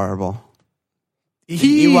was horrible.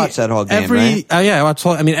 You watched that whole game, right? I watched.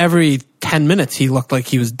 Every 10 minutes he looked like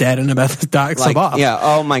he was dead and about to die. Yeah.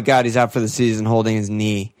 Oh my God, he's out for the season, holding his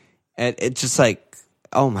knee. It's just like,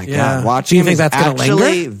 oh my God, watching him is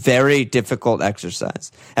actually very difficult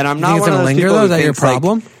exercise. And I'm not one of those people who thinks, your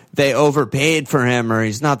problem? They overpaid for him or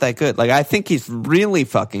he's not that good. Like I think he's really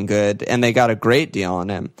fucking good, and they got a great deal on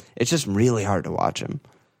him. It's just really hard to watch him.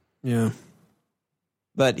 Yeah.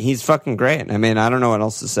 But he's fucking great. I mean, I don't know what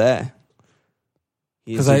else to say.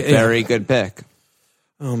 He's a very good pick.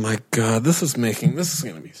 Oh my God, this is going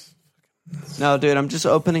to be... No, dude, I'm just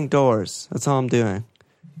opening doors. That's all I'm doing.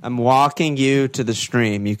 I'm walking you to the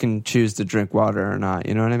stream. You can choose to drink water or not.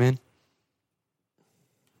 You know what I mean?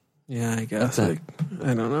 Yeah, I guess. I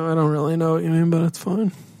don't know. I don't really know what you mean, but it's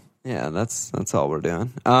fine. Yeah, that's all we're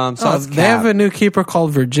doing. They have a new keeper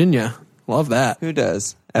called Virginia. Love that. Who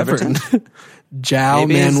does? Everton? João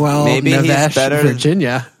Manuel Neves,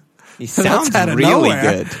 Virginia. He sounds really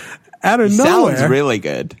good. Out of nowhere. Sounds really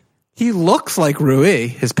good. He looks like Rui,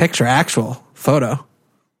 his picture, actual photo.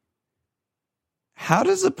 How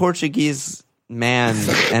does a Portuguese man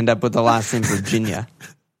end up with the last name Virginia?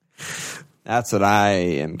 That's what I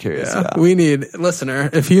am curious about. We need, listener,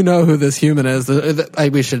 if you know who this human is,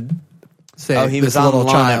 we should say he was on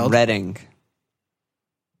loan at Reading.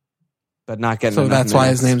 But not getting So that's why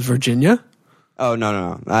his name's Virginia? Oh,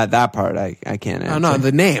 no. That part I can't answer. Oh, no,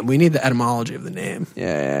 the name. We need the etymology of the name.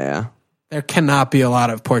 Yeah. There cannot be a lot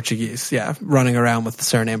of Portuguese, running around with the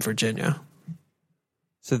surname Virginia.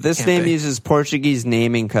 So this name uses Portuguese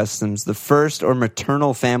naming customs. The first or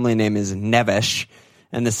maternal family name is Neves,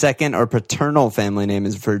 and the second or paternal family name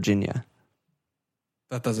is Virginia.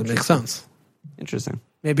 That doesn't make sense. Interesting.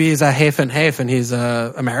 Maybe he's a Hafen and he's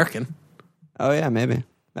American. Oh, yeah, maybe.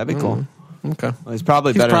 That'd be cool. Okay. Well, he's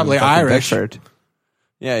probably Irish. Pickford.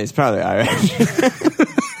 Yeah, he's probably Irish.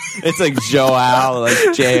 It's like Joao,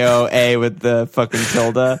 like J-O-A with the fucking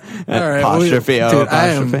tilde and apostrophe O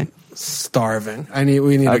apostrophe. I am starving.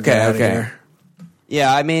 We need to get out of here.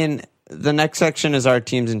 Yeah, I mean, the next section is our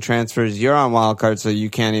teams and transfers. You're on wildcard, so you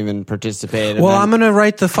can't even participate. Well, I'm going to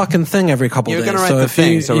write the fucking thing every couple days. You're going to write the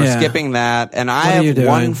thing, so we're skipping that. And I have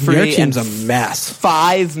one free. Your team's a mess.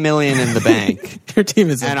 $5 million in the bank. Your team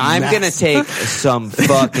is a mess. And I'm going to take some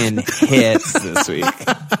fucking hits this week.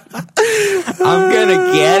 I'm going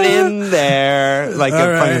to get in there like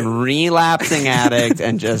a fucking relapsing addict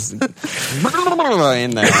and just in there,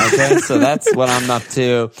 okay? So that's what I'm up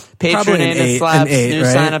to. Patreon slaps, new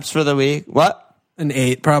signups for the week. What? An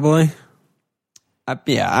 8, probably.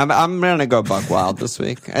 I'm going to go buck wild this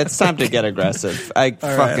week. It's time to get aggressive.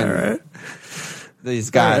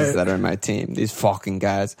 These guys that are in my team, these fucking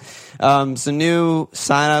guys. So new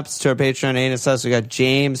signups to our Patreon ANSS. We got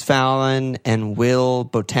James Fallon and Will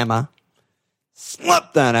Botema.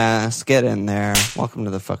 Slap that ass. Get in there. Welcome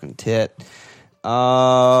to the fucking tit. Any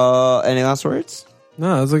last words?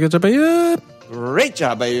 No, that was a good job by you. Great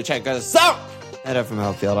job by you. Check us out at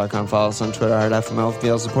FMLFPL.com. Follow us on Twitter at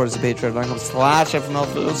FMLFPL. Support us at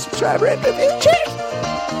Patreon.com/FMLFPL. Subscribe, rate, review. Cheers.